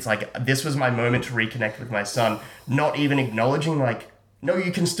 It's like, this was my moment to reconnect with my son, not even acknowledging, like, no,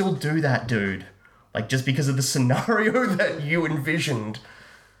 you can still do that, dude. Like, just because of the scenario that you envisioned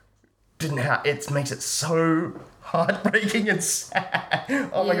didn't have, it makes it so heartbreaking and sad.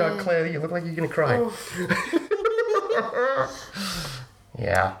 Oh my god, Claire, you look like you're gonna cry.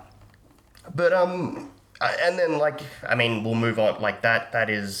 Yeah. But, and then, like, I mean, we'll move on, like,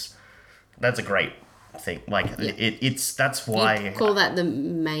 that's a great thing. Like, that's why... You'd call that the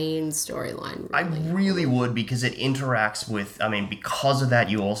main storyline, really. I really would, because it interacts with, because of that,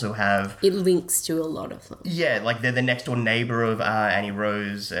 you also have... It links to a lot of them. Yeah, like, they're the next-door neighbor of Annie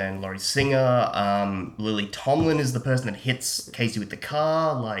Rose and Laurie Singer. Lily Tomlin is the person that hits Casey with the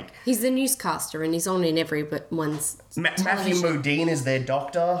car, like... He's the newscaster, and he's on in everyone's Matthew Modine is their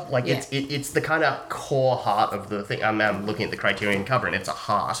doctor. Like, it's the kind of core heart of the thing. I'm looking at the Criterion cover, and it's a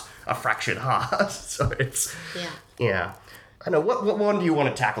heart. A fractured heart. So it's... Yeah. I know. What one do you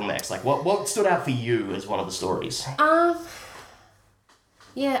want to tackle next? Like, what stood out for you as one of the stories?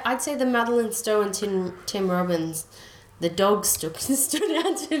 Yeah, I'd say the Madeline Stowe and Tim Robbins. The dog stood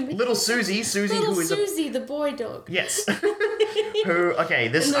out to me. Little Susie, Little who is Susie, the boy dog. Yes.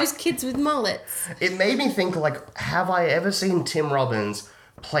 And those kids with mullets. It made me think, like, have I ever seen Tim Robbins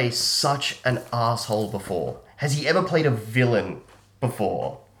play such an asshole before? Has he ever played a villain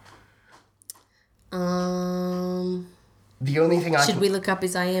before? The only thing Should we look up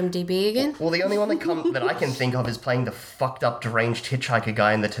his IMDb again? Well, the only one that I can think of is playing the fucked up deranged hitchhiker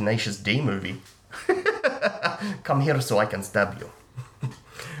guy in the Tenacious D movie. Come here so I can stab you.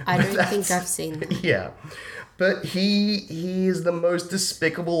 I don't think I've seen that. Yeah. But he is the most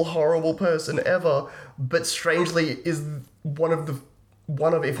despicable, horrible person ever, but strangely is one of,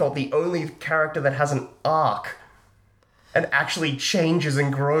 if not the only character that has an arc and actually changes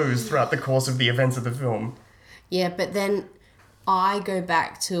and grows throughout the course of the events of the film. Yeah, but then I go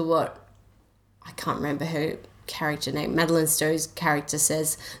back to what, I can't remember her character name, Madeline Stowe's character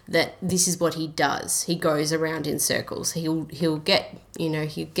says that this is what he does. He goes around in circles. He'll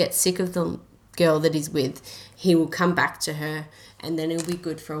get sick of girl that he's with, he will come back to her, and then it'll be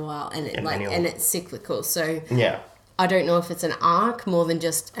good for a while, and it's cyclical. So Yeah. I don't know if it's an arc more than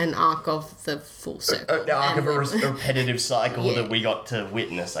just an arc of the full circle. An arc of a repetitive cycle that we got to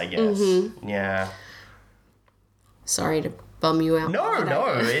witness, I guess. Mm-hmm. Yeah. Sorry to bum you out.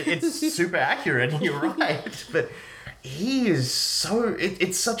 No, it's super accurate. You're right, but he is so.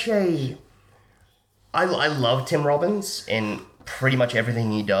 It's such a. I love Tim Robbins in pretty much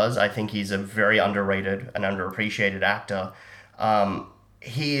everything he does. I think he's a very underrated and underappreciated actor.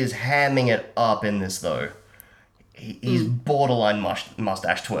 He is hamming it up in this though. He's borderline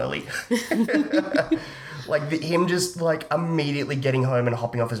mustache twirly. Like him just like immediately getting home and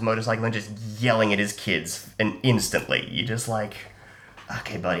hopping off his motorcycle and just yelling at his kids, and instantly you're just like,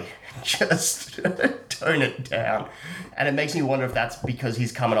 okay, buddy, just tone it down. And it makes me wonder if that's because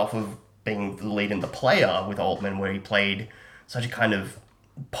he's coming off of being the lead in The Player with Altman, where he played such a kind of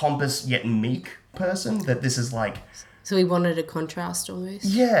pompous yet meek person, that this is like... So he wanted a contrast almost?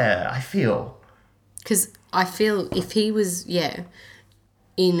 Yeah, I feel. Because I feel if he was,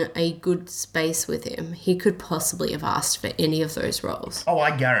 in a good space with him, he could possibly have asked for any of those roles. Oh,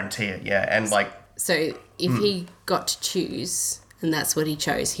 I guarantee it, yeah. And like... So if he got to choose, and that's what he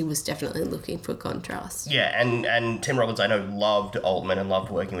chose, he was definitely looking for contrast. Yeah, and Tim Robbins, I know, loved Altman and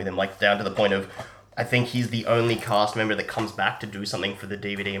loved working with him, like down to the point of... I think he's the only cast member that comes back to do something for the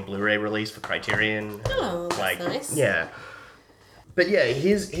DVD and Blu-ray release for Criterion. Oh, that's nice. Yeah. But yeah,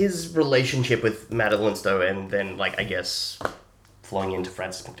 his relationship with Madeline Stowe, and then, like, I guess... flowing into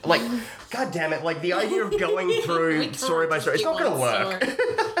Francis McDormand. Like, god damn it, like the idea of going through story by story, it's not gonna work.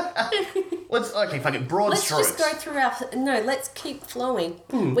 Fuck it, broad strokes. Let's just go through let's keep flowing.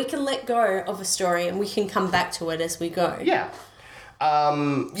 We can let go of a story and we can come back to it as we go. Yeah.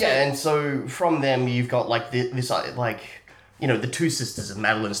 And so from them you've got like this like, you know, the two sisters of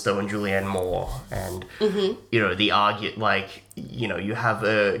Madeline Stowe and Julianne Moore, and you know, the like, you know, you have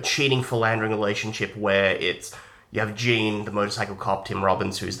a cheating, philandering relationship where it's you have Gene, the motorcycle cop, Tim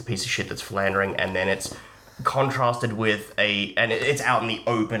Robbins, who's the piece of shit that's philandering, and then it's contrasted with it's out in the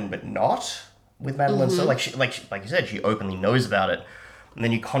open, but not with Madeline Stowe. Like you said, she openly knows about it. And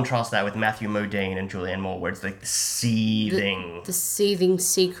then you contrast that with Matthew Modine and Julianne Moore, where it's like the seething... The seething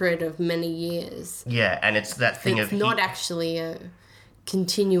secret of many years. Yeah, and it's that thing it's not actually a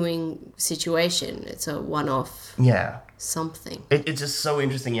continuing situation. It's a one-off... Yeah. Something. It's just so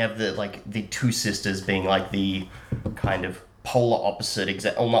interesting. You have the two sisters being like the kind of polar opposite,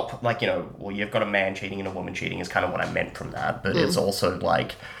 not like, you know, well, you've got a man cheating and a woman cheating is kind of what I meant from that, but it's also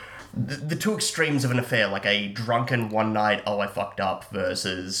like the two extremes of an affair, like a drunken one night, oh, I fucked up,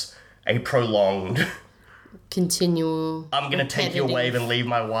 versus a prolonged... continual... I'm going to take your wave and leave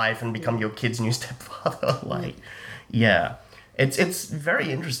my wife and become your kid's new stepfather. Like, yeah. It's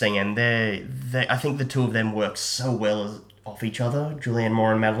very interesting, and they I think the two of them work so well off each other, Julianne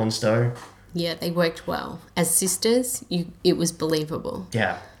Moore and Madeline Stowe. Yeah, they worked well. As sisters, it was believable.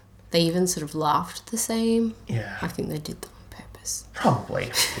 Yeah. They even sort of laughed the same. Yeah. I think they did that on purpose.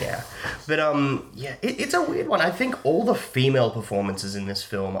 Probably, yeah. But, it's a weird one. I think all the female performances in this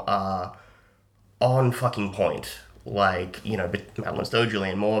film are on fucking point. Like, you know, Madeline Stowe,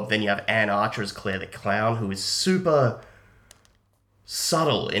 Julianne Moore, then you have Anne Archer as Claire the Clown, who is super...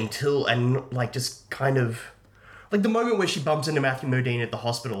 subtle and like just kind of like the moment where she bumps into Matthew Modine at the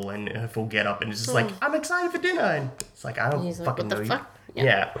hospital and her full get up and is just like, I'm excited for dinner, and it's like, I don't fucking know you.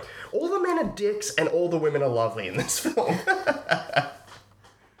 Yeah. All the men are dicks and all the women are lovely in this film.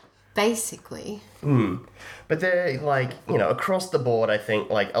 Basically. But they're like, you know, across the board, I think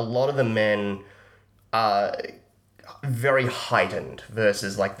like a lot of the men are very heightened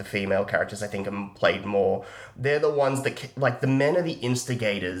versus like the female characters. I think are played more. They're the ones that like the men are the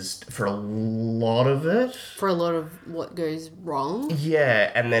instigators for a lot of it. For a lot of what goes wrong.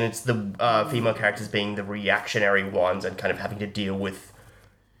 Yeah, and then it's the female characters being the reactionary ones and kind of having to deal with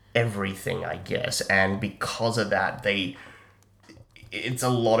everything, I guess. And because of that, it's a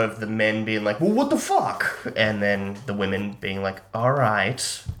lot of the men being like, well, what the fuck? And then the women being like, all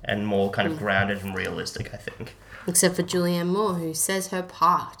right, and more kind of grounded and realistic, I think. Except for Julianne Moore, who says her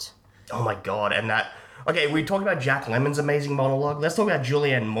part. Oh my god, and that... Okay, we talked about Jack Lemmon's amazing monologue. Let's talk about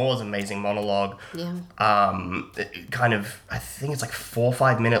Julianne Moore's amazing monologue. Yeah. Kind of, I think it's like 4 or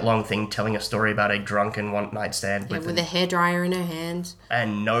 5 minute long thing telling a story about a drunken one night stand. Yeah, with a hairdryer in her hand.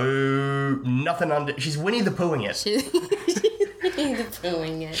 And nothing under... She's Winnie the Poohing it. Winnie the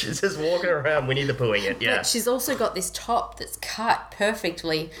Poohing it. She's just walking around Winnie the Poohing it, yeah. But she's also got this top that's cut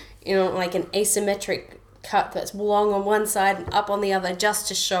perfectly, you know, like an asymmetric cut that's long on one side and up on the other, just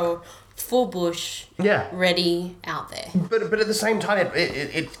to show full bush, Yeah. ready, out there. But at the same time,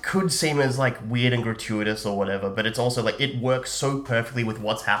 it could seem as like weird and gratuitous or whatever, but it's also like it works so perfectly with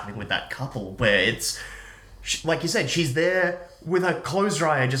what's happening with that couple, where it's like you said, she's there with her clothes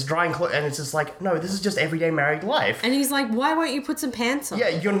dryer, just drying clothes, and it's just like, no, this is just everyday married life. And he's like, why won't you put some pants on? Yeah,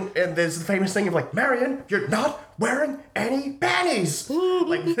 and there's the famous thing of like, Marion, you're not wearing any panties,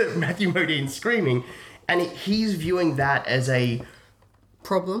 like Matthew Modine screaming, and he's viewing that as a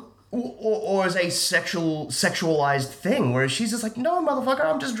Problem. or as a sexualized thing, whereas she's just like, no, motherfucker,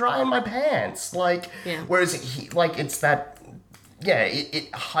 I'm just drying my pants. Like, Yeah. whereas it's that, yeah,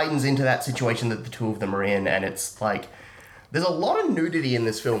 it heightens into that situation that the two of them are in, and it's like, there's a lot of nudity in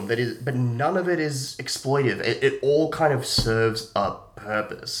this film but none of it is exploitive. It all kind of serves a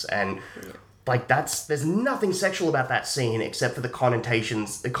purpose, and like there's nothing sexual about that scene except for the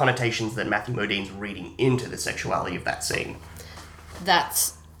connotations that Matthew Modine's reading into the sexuality of that scene.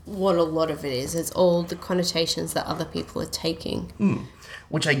 That's what a lot of it is. It's all the connotations that other people are taking.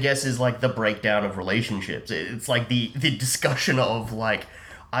 Which I guess is like the breakdown of relationships. It's like the discussion of like,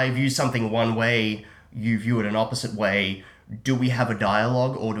 I view something one way, you view it an opposite way. Do we have a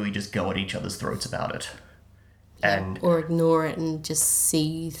dialogue, or do we just go at each other's throats about it? And Or ignore it and just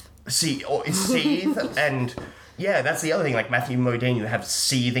seethe. seethe, and yeah, that's the other thing. Like Matthew Modine, you have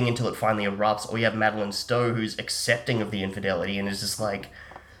seething until it finally erupts, or you have Madeline Stowe who's accepting of the infidelity and is just like,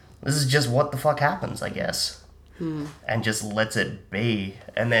 this is just what the fuck happens, I guess. And just lets it be.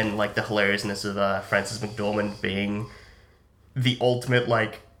 And then, like, the hilariousness of Frances McDormand being the ultimate,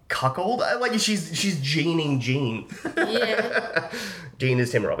 like, cuckold. Like, she's Jeaning Jean. Yeah. Jean is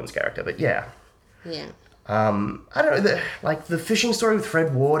Tim Robbins' character, but yeah. Yeah. I don't know, the fishing story with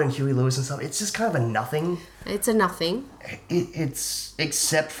Fred Ward and Huey Lewis and stuff, it's just kind of a nothing. It's a nothing. It's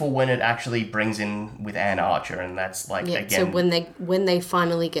except for when it actually brings in with Anne Archer, and that's, like, Yeah. again... So when they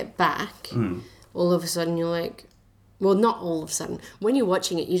finally get back, all of a sudden you're like... Well, not all of a sudden. When you're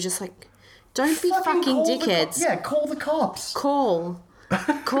watching it, you're just like, don't be fucking call dickheads. Call the cops. Call.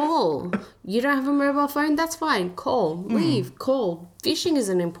 You don't have a mobile phone? That's fine. Call. Leave. Call. Fishing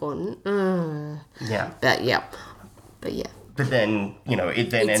isn't important. Yeah. But yeah. But then,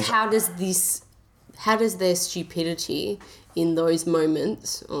 it then It's ends... how does their stupidity in those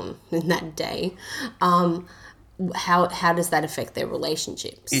moments, or in that day, how does that affect their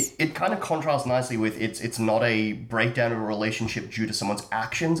relationships? It kind of contrasts nicely with it's not a breakdown of a relationship due to someone's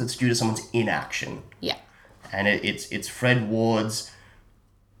actions, it's due to someone's inaction. Yeah. And it's Fred Ward's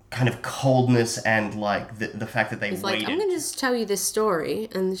kind of coldness and like the fact that they He's waited. like, I'm going to just tell you this story.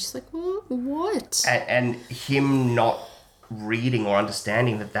 And she's like, what? And him not reading or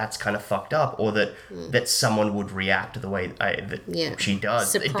understanding that that's kind of fucked up, or that someone would react the way that she does.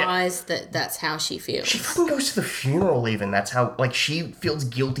 Surprised that that's how she feels. She fucking goes to the funeral even. That's how, like, she feels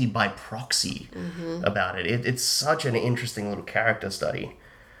guilty by proxy about it. It's such an interesting little character study.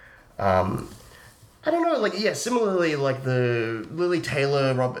 I don't know, like, yeah, similarly, like, the Lily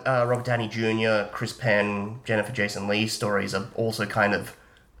Taylor, Robert Downey Jr., Chris Penn, Jennifer Jason Leigh stories are also kind of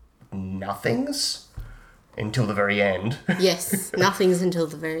nothings until the very end. Yes, nothing's until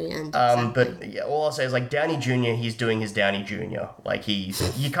the very end. Exactly. But yeah, all I'll say is, like, Downey Jr., he's doing his Downey Jr. Like, you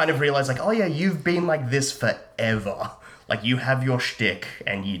kind of realize, like, oh yeah, you've been like this forever. Like, you have your shtick,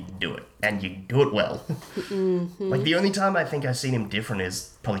 and you do it. And you do it well. Like, the only time I think I've seen him different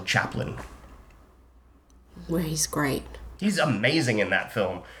is probably Chaplin. Where he's great. He's amazing in that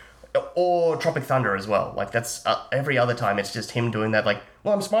film. Or Tropic Thunder as well. Like, that's every other time it's just him doing that, like,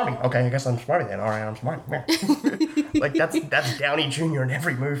 well, I'm smarmy. Okay, I guess I'm smarmy then. All right, I'm smarmy. Yeah. Like, that's Downey Jr. in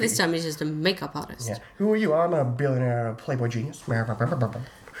every movie. This time he's just a makeup artist. Yeah. Who are you? I'm a billionaire Playboy genius.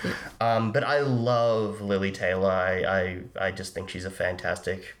 But I love Lily Taylor. I just think she's a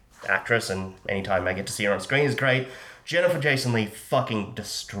fantastic actress, and anytime I get to see her on screen is great. Jennifer Jason Leigh fucking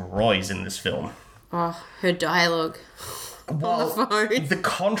destroys in this film. Oh, her dialogue. Well, on the phone. the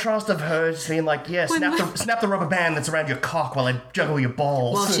contrast of her being like, yeah, snap the rubber band that's around your cock while I juggle your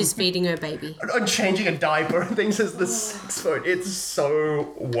balls. While she's feeding her baby. And changing a diaper and things as the sex phone. It's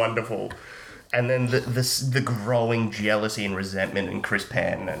so wonderful. And then the growing jealousy and resentment in Chris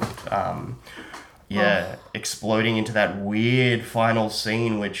Penn, and exploding into that weird final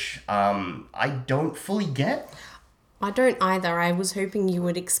scene, which I don't fully get. I don't either. I was hoping you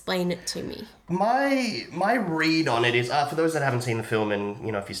would explain it to me. My read on it is, for those that haven't seen the film, and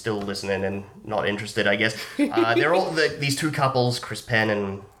if you're still listening and not interested, I guess, they're all these two couples, Chris Penn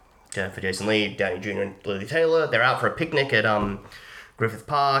and Jennifer Jason Leigh, Downey Jr. and Lily Taylor. They're out for a picnic at Griffith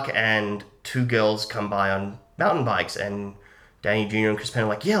Park, and two girls come by on mountain bikes, and Downey Jr. and Chris Penn are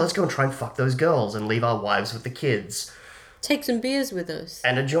like, yeah, let's go and try and fuck those girls and leave our wives with the kids. Take some beers with us.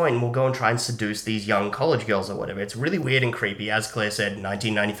 and a joint, and we'll go and try and seduce these young college girls or whatever. It's really weird and creepy. As Claire said,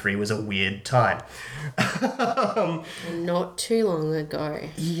 1993 was a weird time. Not too long ago.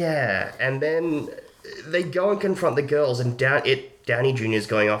 Yeah, and then they go and confront the girls, and Downey Jr.'s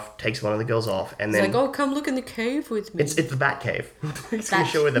going off, takes one of the girls off, and It's then... like, oh, come look in the cave with me. It's the Bat Cave. He's going to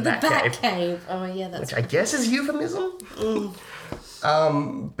show her the Bat Cave. Cave. Oh, yeah, that's Which I guess is euphemism.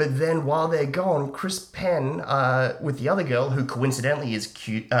 But then while they're gone, Chris Penn, with the other girl, who coincidentally is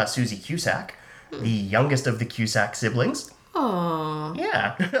Susie Cusack, the youngest of the Cusack siblings. Aww.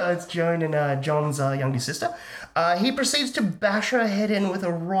 Yeah, it's Joan and John's younger sister. He proceeds to bash her head in with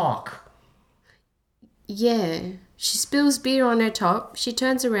a rock. Yeah. She spills beer on her top. She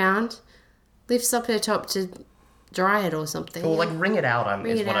turns around, lifts up her top to dry it or something. Or like wring it out,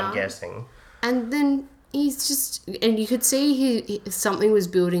 Wring is it what I'm out. guessing. And then he's just... And you could see something was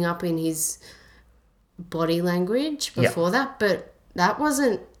building up in his body language before that, but that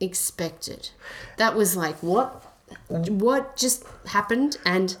wasn't expected. That was like, what? What just happened?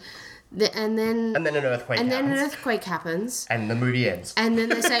 And then And then an earthquake and then an happens. earthquake happens. And the movie ends. And then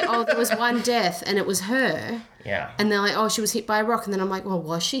they say, oh, there was one death, and it was her. Yeah. And they're like, oh, she was hit by a rock. And then I'm like, well,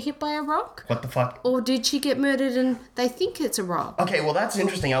 was she hit by a rock? What the fuck? Or did she get murdered and they think it's a rock? Okay, well, that's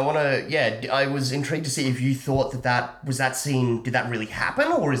interesting. I was intrigued to see if you thought that scene, did that really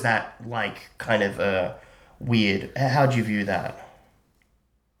happen? Or is that, like, kind of weird? How'd you view that?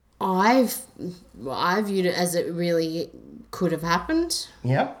 I viewed it as it really could have happened.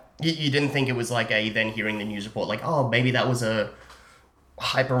 Yeah? You didn't think it was like then hearing the news report, like, oh, maybe that was a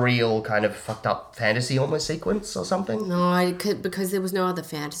hyper-real kind of fucked up fantasy almost sequence or something? No, because there was no other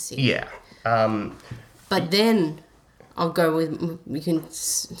fantasy. Yeah. But then I'll go with, you can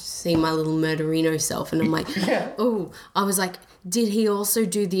see my little murderino self, and I'm like, oh, I was like, did he also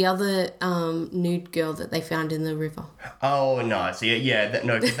do the other nude girl that they found in the river? Oh, no. So,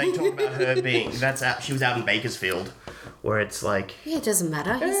 no, because they talk about her being, she was out in Bakersfield, where it's like... Yeah, it doesn't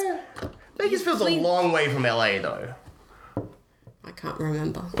matter. Bakersfield's a long way from LA, though. I can't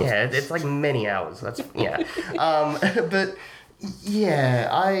remember. Yeah, it's like many hours. That's but yeah,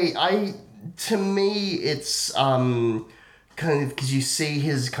 I to me it's kind of because you see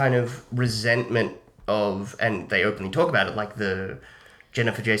his kind of resentment of, and they openly talk about it, like the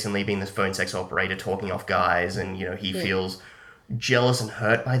Jennifer Jason Leigh being this phone sex operator talking off guys, and he feels jealous and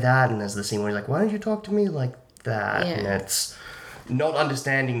hurt by that, and there's the scene where he's like, why don't you talk to me like that? Yeah. And it's not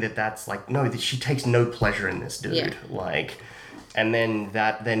understanding that's like, no, that she takes no pleasure in this dude. Yeah. Like, and then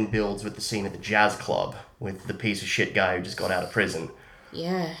that builds with the scene at the jazz club with the piece of shit guy who just got out of prison.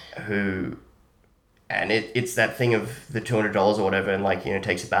 Yeah. And it's that thing of the $200 or whatever, and like,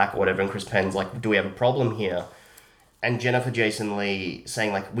 takes it back or whatever, and Chris Penn's like, do we have a problem here? And Jennifer Jason Leigh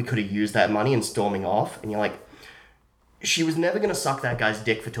saying like, we could have used that money, and storming off, and you're like, she was never going to suck that guy's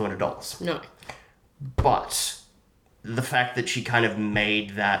dick for $200. No. But the fact that she kind of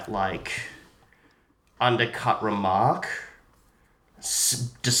made that like undercut remark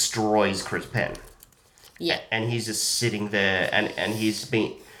destroys Chris Penn. Yeah. And he's just sitting there, and he's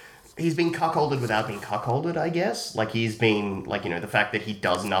been cuckolded without being cuckolded, I guess. Like, he's been, like, the fact that he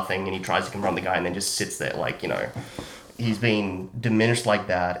does nothing and he tries to confront the guy and then just sits there, like, he's been diminished like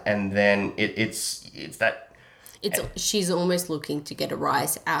that. And then it's that... She's almost looking to get a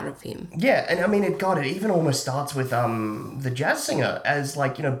rise out of him. Yeah, and I mean, it even almost starts with the jazz singer as,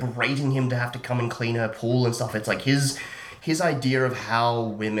 like, berating him to have to come and clean her pool and stuff. It's like his idea of how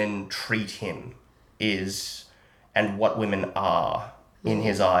women treat him is, and what women are in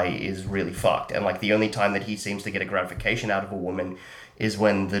his eye, is really fucked. And like, the only time that he seems to get a gratification out of a woman is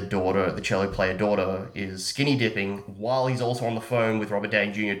when the cello player daughter, is skinny dipping while he's also on the phone with Robert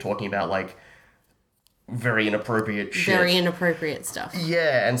Downey Jr. talking about like very inappropriate shit. Very inappropriate stuff.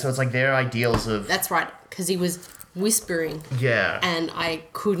 Yeah, and so it's like their ideals of... That's right, because he was whispering. Yeah. And I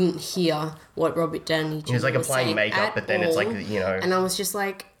couldn't hear what Robert Downey Jr. He was like applying saying makeup, but then it's like, And I was just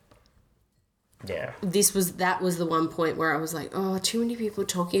like... Yeah. That was the one point where I was like, oh, too many people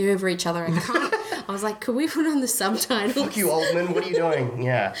talking over each other. I can't. I was like, could we put on the subtitles? Fuck you, Altman. What are you doing?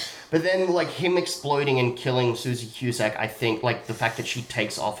 Yeah. But then, like, him exploding and killing Susie Cusack, I think, like, the fact that she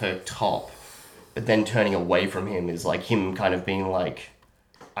takes off her top, but then turning away from him is, like, him kind of being like,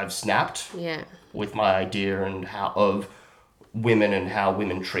 I've snapped. Yeah. With my idea and of women and how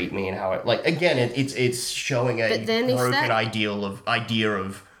women treat me and how it, like, again, it's showing a broken idea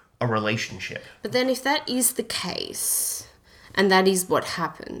of a relationship. But then if that is the case, and that is what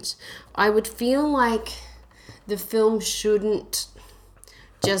happened, I would feel like the film shouldn't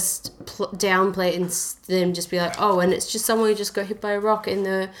just downplay and them just be like, oh, and it's just someone who just got hit by a rock in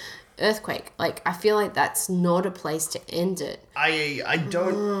the earthquake. Like, I feel like that's not a place to end it. I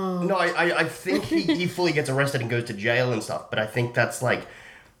don't... No, I think he fully gets arrested and goes to jail and stuff, but I think that's, like...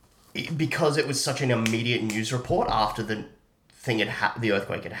 Because it was such an immediate news report after the thing the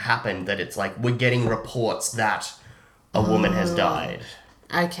earthquake had happened, that it's like, we're getting reports that a woman has died.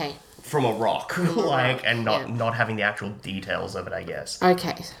 Okay. From a rock, like, and not having the actual details of it, I guess.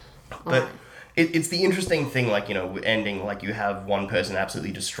 Okay. But it's the interesting thing, like, you know, ending, like, you have one person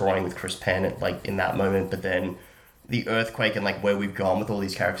absolutely destroying with Chris Penn, like, in that moment, but then the earthquake and, like, where we've gone with all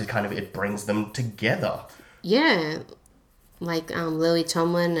these characters, kind of, it brings them together. Yeah. Like, Lily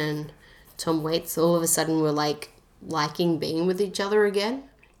Tomlin and Tom Waits all of a sudden were, like, liking being with each other again.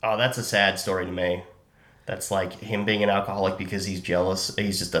 Oh, that's a sad story to me. That's like him being an alcoholic because he's jealous.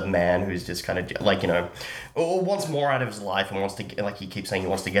 He's just a man who's just kind of like, you know, wants more out of his life and wants to, like, he keeps saying he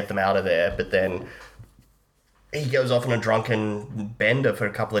wants to get them out of there, but then he goes off on a drunken bender for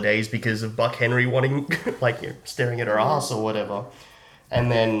a couple of days because of Buck Henry wanting, like, you know, staring at her ass or whatever.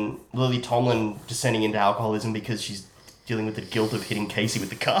 And then Lily Tomlin descending into alcoholism because she's dealing with the guilt of hitting Casey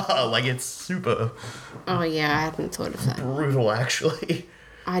with the car. Like, it's super... Oh, yeah, I hadn't thought of that. Brutal, actually.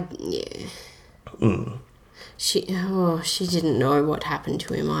 Yeah. She didn't know what happened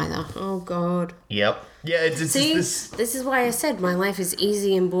to him either. Oh, God. Yep. Yeah, it's See, this is why I said my life is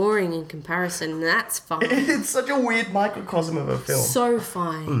easy and boring in comparison, and that's fine. It's such a weird microcosm of a film. So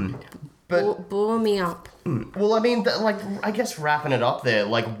fine. But bore me up. well, I mean, like, I guess wrapping it up there,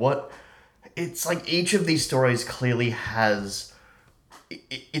 like, what... It's like each of these stories clearly has...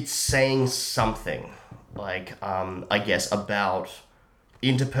 It's saying something, like, I guess, about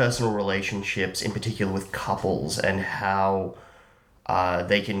interpersonal relationships, in particular with couples, and how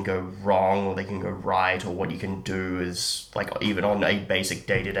they can go wrong or they can go right, or what you can do is, like, even on a basic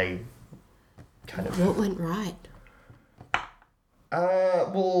day-to-day kind of... What went right?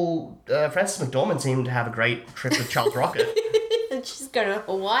 Frances McDormand seemed to have a great trip with Charles Rocket. She's going to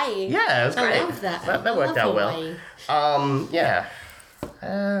Hawaii. Yeah, it was great. I love that. That worked out well. Yeah.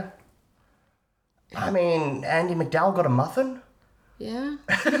 I mean, Andy McDowell got a muffin? Yeah.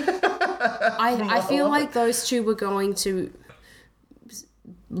 I feel like those two were going to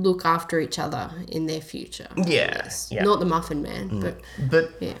look after each other in their future. Yeah. Yeah. Not the Muffin Man,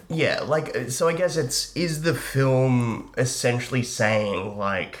 But yeah, like, so I guess is the film essentially saying,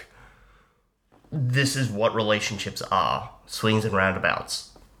 like, this is what relationships are, swings and roundabouts?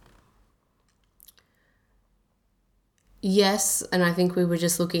 Yes, and I think we were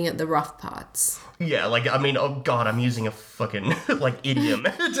just looking at the rough parts. Yeah, like, I mean, oh God, I'm using a fucking, like, idiom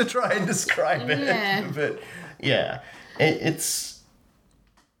to try and describe it. Yeah. But, yeah, it's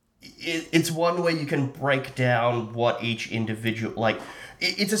one where you can break down what each individual, like,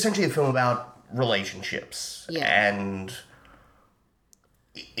 it's essentially a film about relationships. Yeah. And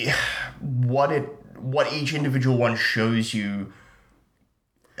what each individual one shows you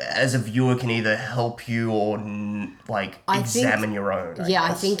as a viewer can either help you or, like, examine your own. I Yeah, I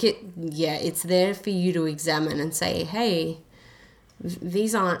guess. think it's there for you to examine and say, hey,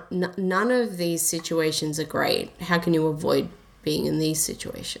 these aren't, none of these situations are great. How can you avoid being in these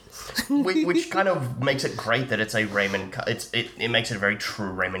situations? Which kind of makes it great that it's a it makes it a very true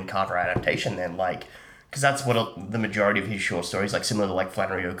Raymond Carver adaptation then, like, because that's what the majority of his short stories, like, similar to, like,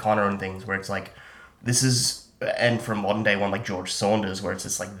 Flannery O'Connor and things, where it's like, this is, and from modern day one like George Saunders, where it's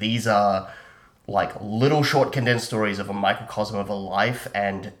just like, these are, like, little short condensed stories of a microcosm of a life,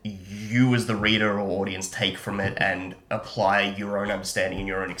 and you as the reader or audience take from it and apply your own understanding and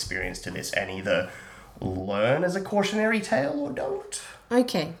your own experience to this, and either learn as a cautionary tale or don't.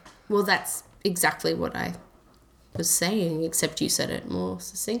 Okay, well, that's exactly what I was saying, except you said it more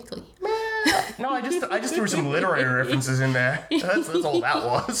succinctly. No, I just threw some literary references in there. That's all that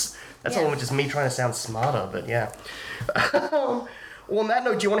was. That's all just me trying to sound smarter, but yeah. Well, on that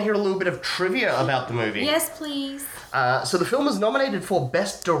note, do you want to hear a little bit of trivia about the movie? Yes, please. So the film was nominated for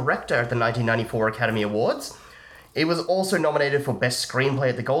Best Director at the 1994 Academy Awards. It was also nominated for Best Screenplay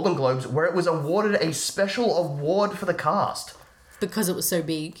at the Golden Globes, where it was awarded a special award for the cast. Because it was so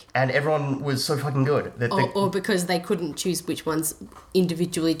big. And everyone was so fucking good. Or because they couldn't choose which ones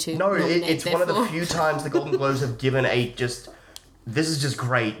individually to nominate. It's one of the few times the Golden Globes have given this is just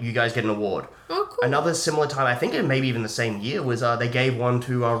great, you guys get an award. Oh, cool. Another similar time, I think it maybe even the same year, was they gave one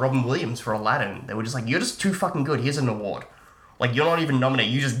to Robin Williams for Aladdin. They were just like, you're just too fucking good, here's an award. Like, you're not even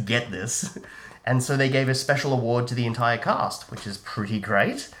nominated, you just get this. And so they gave a special award to the entire cast, which is pretty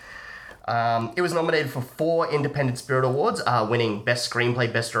great. It was nominated for 4 Independent Spirit Awards, winning Best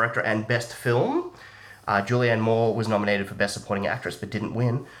Screenplay, Best Director, and Best Film. Julianne Moore was nominated for Best Supporting Actress but didn't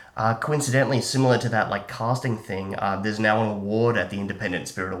win. Coincidentally, similar to that like casting thing, there's now an award at the Independent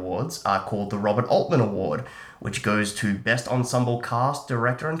Spirit Awards called the Robert Altman Award, which goes to Best Ensemble Cast,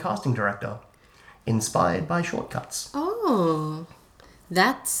 Director, and Casting Director, inspired by Shortcuts. Oh,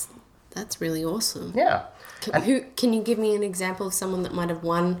 that's really awesome. Yeah. Can you give me an example of someone that might have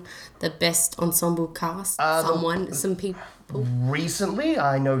won the Best Ensemble Cast? Some people. Recently,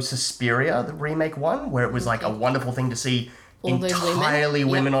 I know Suspiria, the remake one, where it was like a wonderful thing to see All those entirely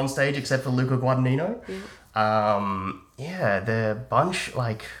women on stage except for Luca Guadagnino. Yeah. The bunch,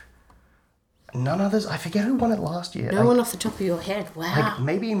 like, none others. I forget who won it last year. No one off the top of your head. Wow. Like,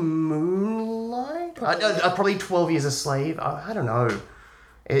 maybe Moonlight? Probably 12 Years a Slave. I don't know.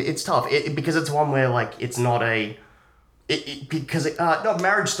 It's tough because it's one where, like, it's not a...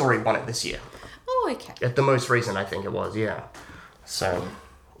 Marriage Story won it this year. Oh, okay. At the most recent, I think it was, yeah. So,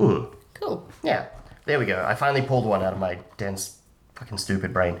 Cool. yeah. There we go. I finally pulled one out of my dense, fucking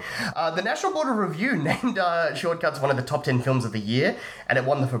stupid brain. The National Board of Review named Shortcuts one of the top 10 films of the year, and it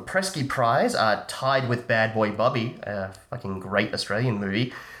won the Fopresky Prize, tied with Bad Boy Bubby, a fucking great Australian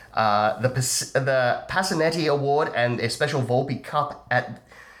movie, the Passanetti Award, and a special Volpe Cup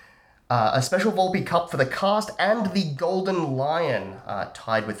for the cast, and the Golden Lion,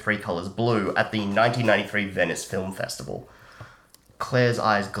 tied with Three Colors Blue at the 1993 Venice Film Festival. Claire's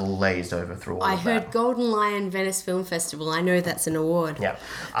eyes glazed over through all I of that. heard Golden Lion Venice Film Festival. I know that's an award. Yeah.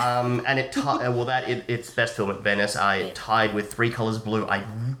 And it's Best Film at Venice. I tied with Three Colors Blue. I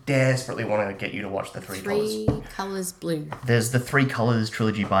desperately want to get you to watch the Three Colors. Three Colors Blue. There's the Three Colors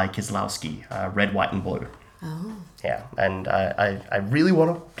trilogy by Kieslowski, Red, White, and Blue. Oh. Yeah, and I really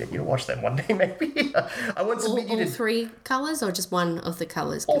want to get you to watch them one day, maybe. I want to submit you to... All three colours or just one of the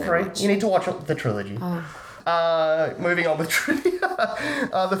colours? All three. You need to watch the trilogy. Oh. Moving on with trivia.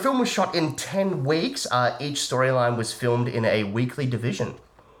 The film was shot in 10 weeks. Each storyline was filmed in a weekly division.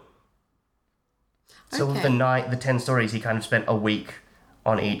 So Okay. of the 10 stories, he kind of spent a week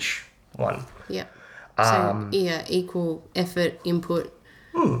on each one. Yep. So, equal effort, input.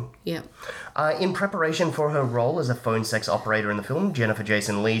 Yep. In preparation for her role as a phone sex operator in the film, Jennifer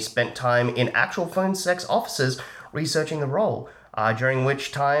Jason Leigh spent time in actual phone sex offices researching the role, during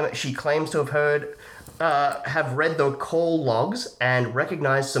which time she claims to have read the call logs and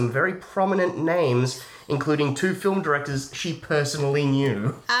recognized some very prominent names, including 2 film directors she personally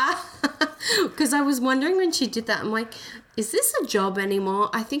knew. Because I was wondering when she did that, I'm like, is this a job anymore?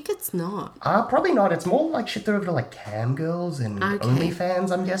 I think it's not. Probably not. It's more like shit they're over to like cam girls and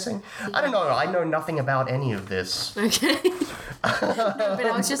OnlyFans, I'm guessing. I don't know. I know nothing about any of this. Okay. No, but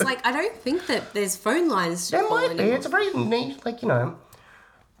I was just like, I don't think that there's phone lines to There call might be. anymore. It's a very neat, like,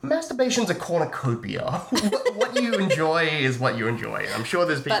 masturbation's a cornucopia. What you enjoy is what you enjoy. I'm sure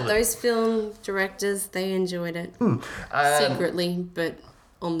there's people But those film directors, they enjoyed it. Secretly, but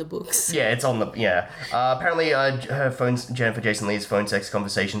on the books. Yeah, it's on the... Yeah. Apparently, Jennifer Jason Leigh's phone sex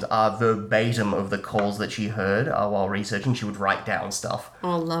conversations are verbatim of the calls that she heard while researching. She would write down stuff.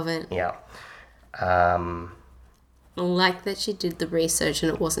 Oh, love it. Yeah. I like that she did the research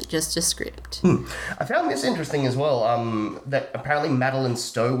and it wasn't just a script. I found this interesting as well, that apparently Madeline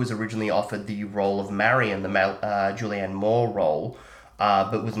Stowe was originally offered the role of Marion, the Julianne Moore role,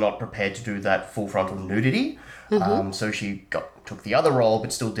 but was not prepared to do that full frontal nudity. So she took the other role,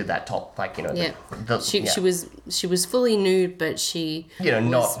 but still did that top, like, She was fully nude, but she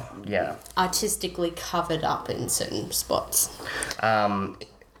was artistically covered up in certain spots.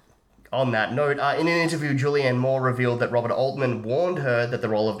 On that note, in an interview, Julianne Moore revealed that Robert Altman warned her that the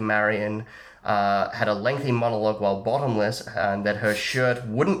role of Marion had a lengthy monologue while bottomless, and that her shirt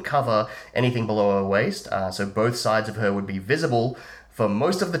wouldn't cover anything below her waist, so both sides of her would be visible for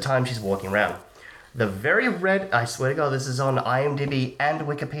most of the time she's walking around. The very red... I swear to God, this is on IMDb and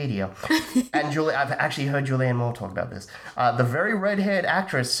Wikipedia. And I've actually heard Julianne Moore talk about this. The very red-haired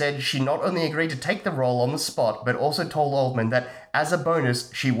actress said she not only agreed to take the role on the spot, but also told Altman that, as a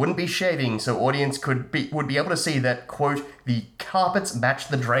bonus, she wouldn't be shaving, so audience would be able to see that, quote, the carpets match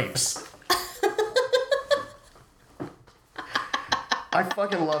the drapes. I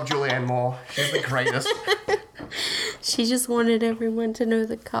fucking love Julianne Moore. She's the greatest. She just wanted everyone to know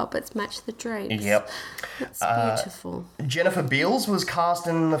the carpets match the drapes. Yep. It's beautiful. Jennifer Beals was cast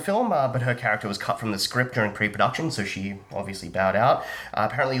in the film, but her character was cut from the script during pre-production, so she obviously bowed out.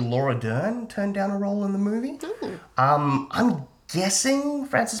 Apparently Laura Dern turned down a role in the movie. I'm guessing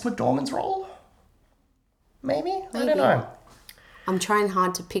Frances McDormand's role? Maybe? I don't know. I'm trying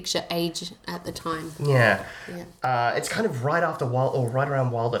hard to picture age at the time. Yeah. Yeah. It's kind of right after Wild, or right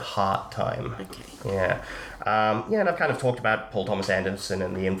around Wild at Heart time. Okay. Yeah. And I've kind of talked about Paul Thomas Anderson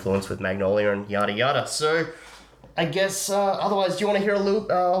and the influence with Magnolia and yada yada. So, I guess, otherwise, do you want to hear a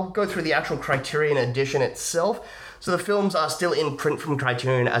loop? I'll go through the actual Criterion edition itself. So the films are still in print from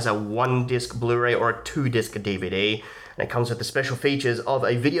Criterion as a 1-disc Blu-ray or a 2-disc DVD. And it comes with the special features of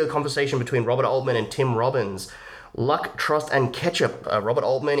a video conversation between Robert Altman and Tim Robbins, Luck, Trust, and Ketchup, Robert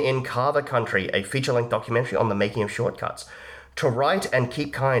Altman in Carver Country, a feature-length documentary on the making of Shortcuts, To Write and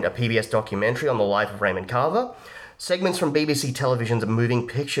Keep Kind, a PBS documentary on the life of Raymond Carver, segments from BBC Television's Moving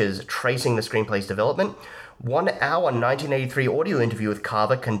Pictures tracing the screenplay's development, 1-hour 1983 audio interview with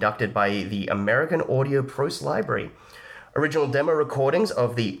Carver conducted by the American Audio Prose Library, original demo recordings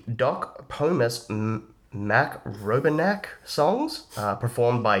of the Doc Pomus Mac Robenak songs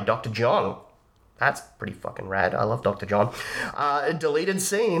performed by Dr. John. That's pretty fucking rad. I love Dr. John. Deleted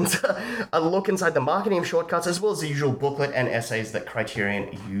scenes, a look inside the marketing of Shortcuts, as well as the usual booklet and essays that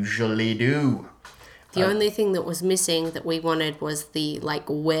Criterion usually do. The only thing that was missing that we wanted was the, like,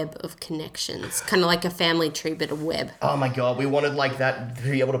 web of connections. Kind of like a family tree, but a web. Oh my god, we wanted, like, that,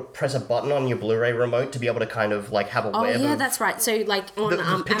 to be able to press a button on your Blu-ray remote to be able to kind of, like, have a Oh, web. yeah, that's right. So, like, on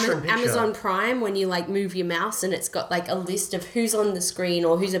the picture-in-picture. Amazon Prime, when you, like, move your mouse and it's got, like, a list of who's on the screen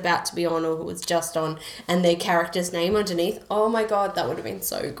or who's about to be on or who was just on and their character's name underneath. Oh my god, that would have been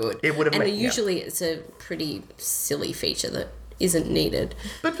so good. It would have And made, usually it's a pretty silly feature that isn't needed.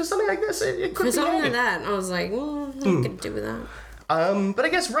 But for something like this, it could For be something handy. like that, I was like, what could do with that? But I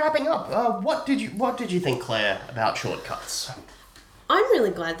guess wrapping up, what did you think, Claire, about Shortcuts? I'm really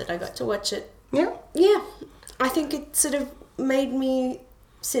glad that I got to watch it. Yeah? Yeah, I think it sort of made me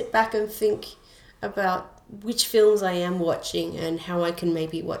sit back and think about which films I am watching and how I can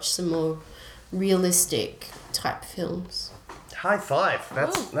maybe watch some more realistic type films. High five.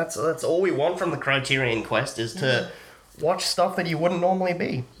 That's all we want from the Criterion Quest is to watch stuff that you wouldn't normally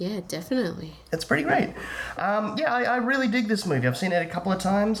be. Yeah, definitely. It's pretty great. I really dig this movie. I've seen it a couple of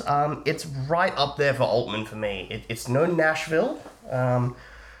times. It's right up there for Altman for me. It's no Nashville,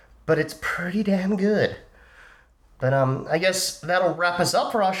 but it's pretty damn good. But I guess that'll wrap us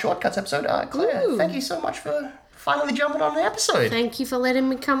up for our Shortcuts episode. Claire, Ooh. thank you so much for finally jumping on the episode. Thank you for letting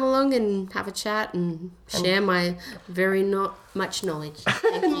me come along and have a chat and share my very not much knowledge.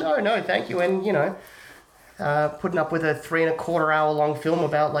 Thank you. No, thank you. And, putting up with a 3.25 hour long film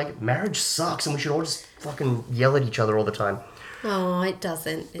about, like, marriage sucks and we should all just fucking yell at each other all the time. Oh, it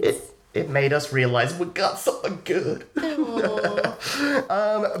doesn't. It's... It made us realize we got something good. But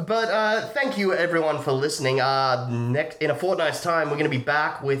thank you everyone for listening. In a fortnight's time, we're going to be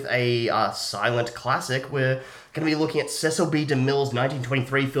back with a silent classic. We're going to be looking at Cecil B. DeMille's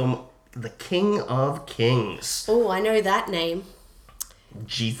 1923 film, The King of Kings. Oh, I know that name.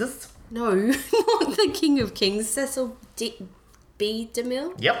 Jesus? No, not the King of Kings. Cecil B.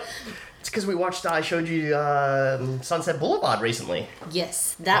 DeMille? Yep. It's because I showed you Sunset Boulevard recently.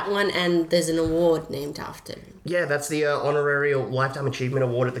 Yes, that one, and there's an award named after him. Yeah, that's the Honorary Lifetime Achievement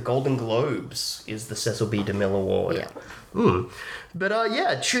Award at the Golden Globes, is the Cecil B. DeMille Award. Yeah.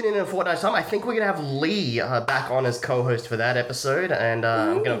 But tune in a fortnight's time. I think we're going to have Lee back on as co-host for that episode, and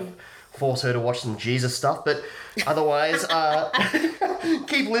I'm going to force her to watch some Jesus stuff, but otherwise,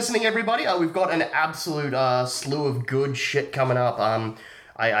 keep listening, everybody. We've got an absolute slew of good shit coming up.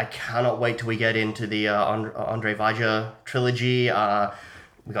 I cannot wait till we get into the Andre Vajda trilogy.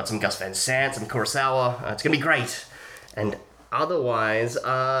 We got some Gus Van Sant, some Kurosawa. It's going to be great. And otherwise,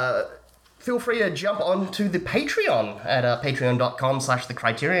 feel free to jump onto the Patreon at patreon.com/The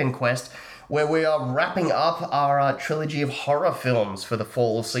Criterion Quest, where we are wrapping up our trilogy of horror films for the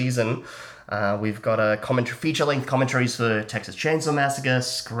fall season. We've got feature-length commentaries for Texas Chainsaw Massacre,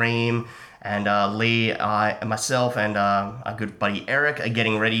 Scream, and Lee, myself, and our good buddy Eric are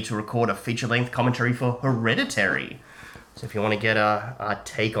getting ready to record a feature-length commentary for Hereditary. So if you want to get a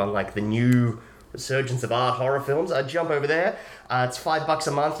take on, like, the new resurgence of art horror films, jump over there. It's $5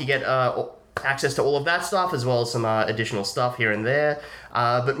 a month. You get access to all of that stuff, as well as some additional stuff here and there.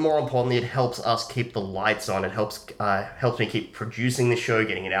 But more importantly, it helps us keep the lights on. It helps me keep producing the show,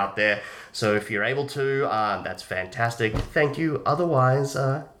 getting it out there. So if you're able to, that's fantastic. Thank you. Otherwise,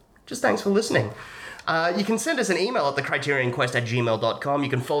 just thanks for listening. You can send us an email at thecriterionquest@gmail.com. You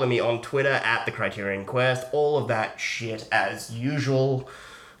can follow me on Twitter at thecriterionquest. All of that shit as usual.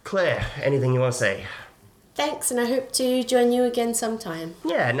 Claire, anything you want to say? Thanks, and I hope to join you again sometime.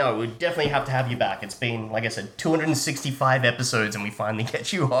 Yeah, no, we definitely have to have you back. It's been, like I said, 265 episodes and we finally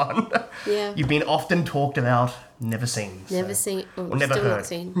get you on. Yeah. You've been often talked about, never seen. Never seen, or never still heard. not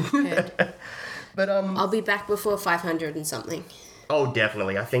seen. Heard. But I'll be back before 500 and something. Oh,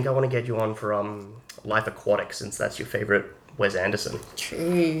 definitely. I think I want to get you on for Life Aquatic, since that's your favorite Wes Anderson.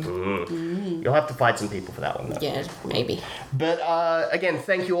 True. You'll have to fight some people for that one, though. Yeah, maybe. But again,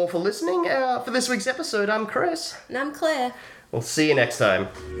 thank you all for listening. For this week's episode, I'm Chris. And I'm Claire. We'll see you next time.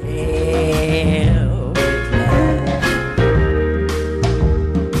 Hell,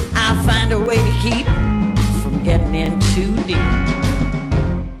 I'll find a way to keep from getting in too deep.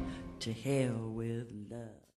 To hell with love.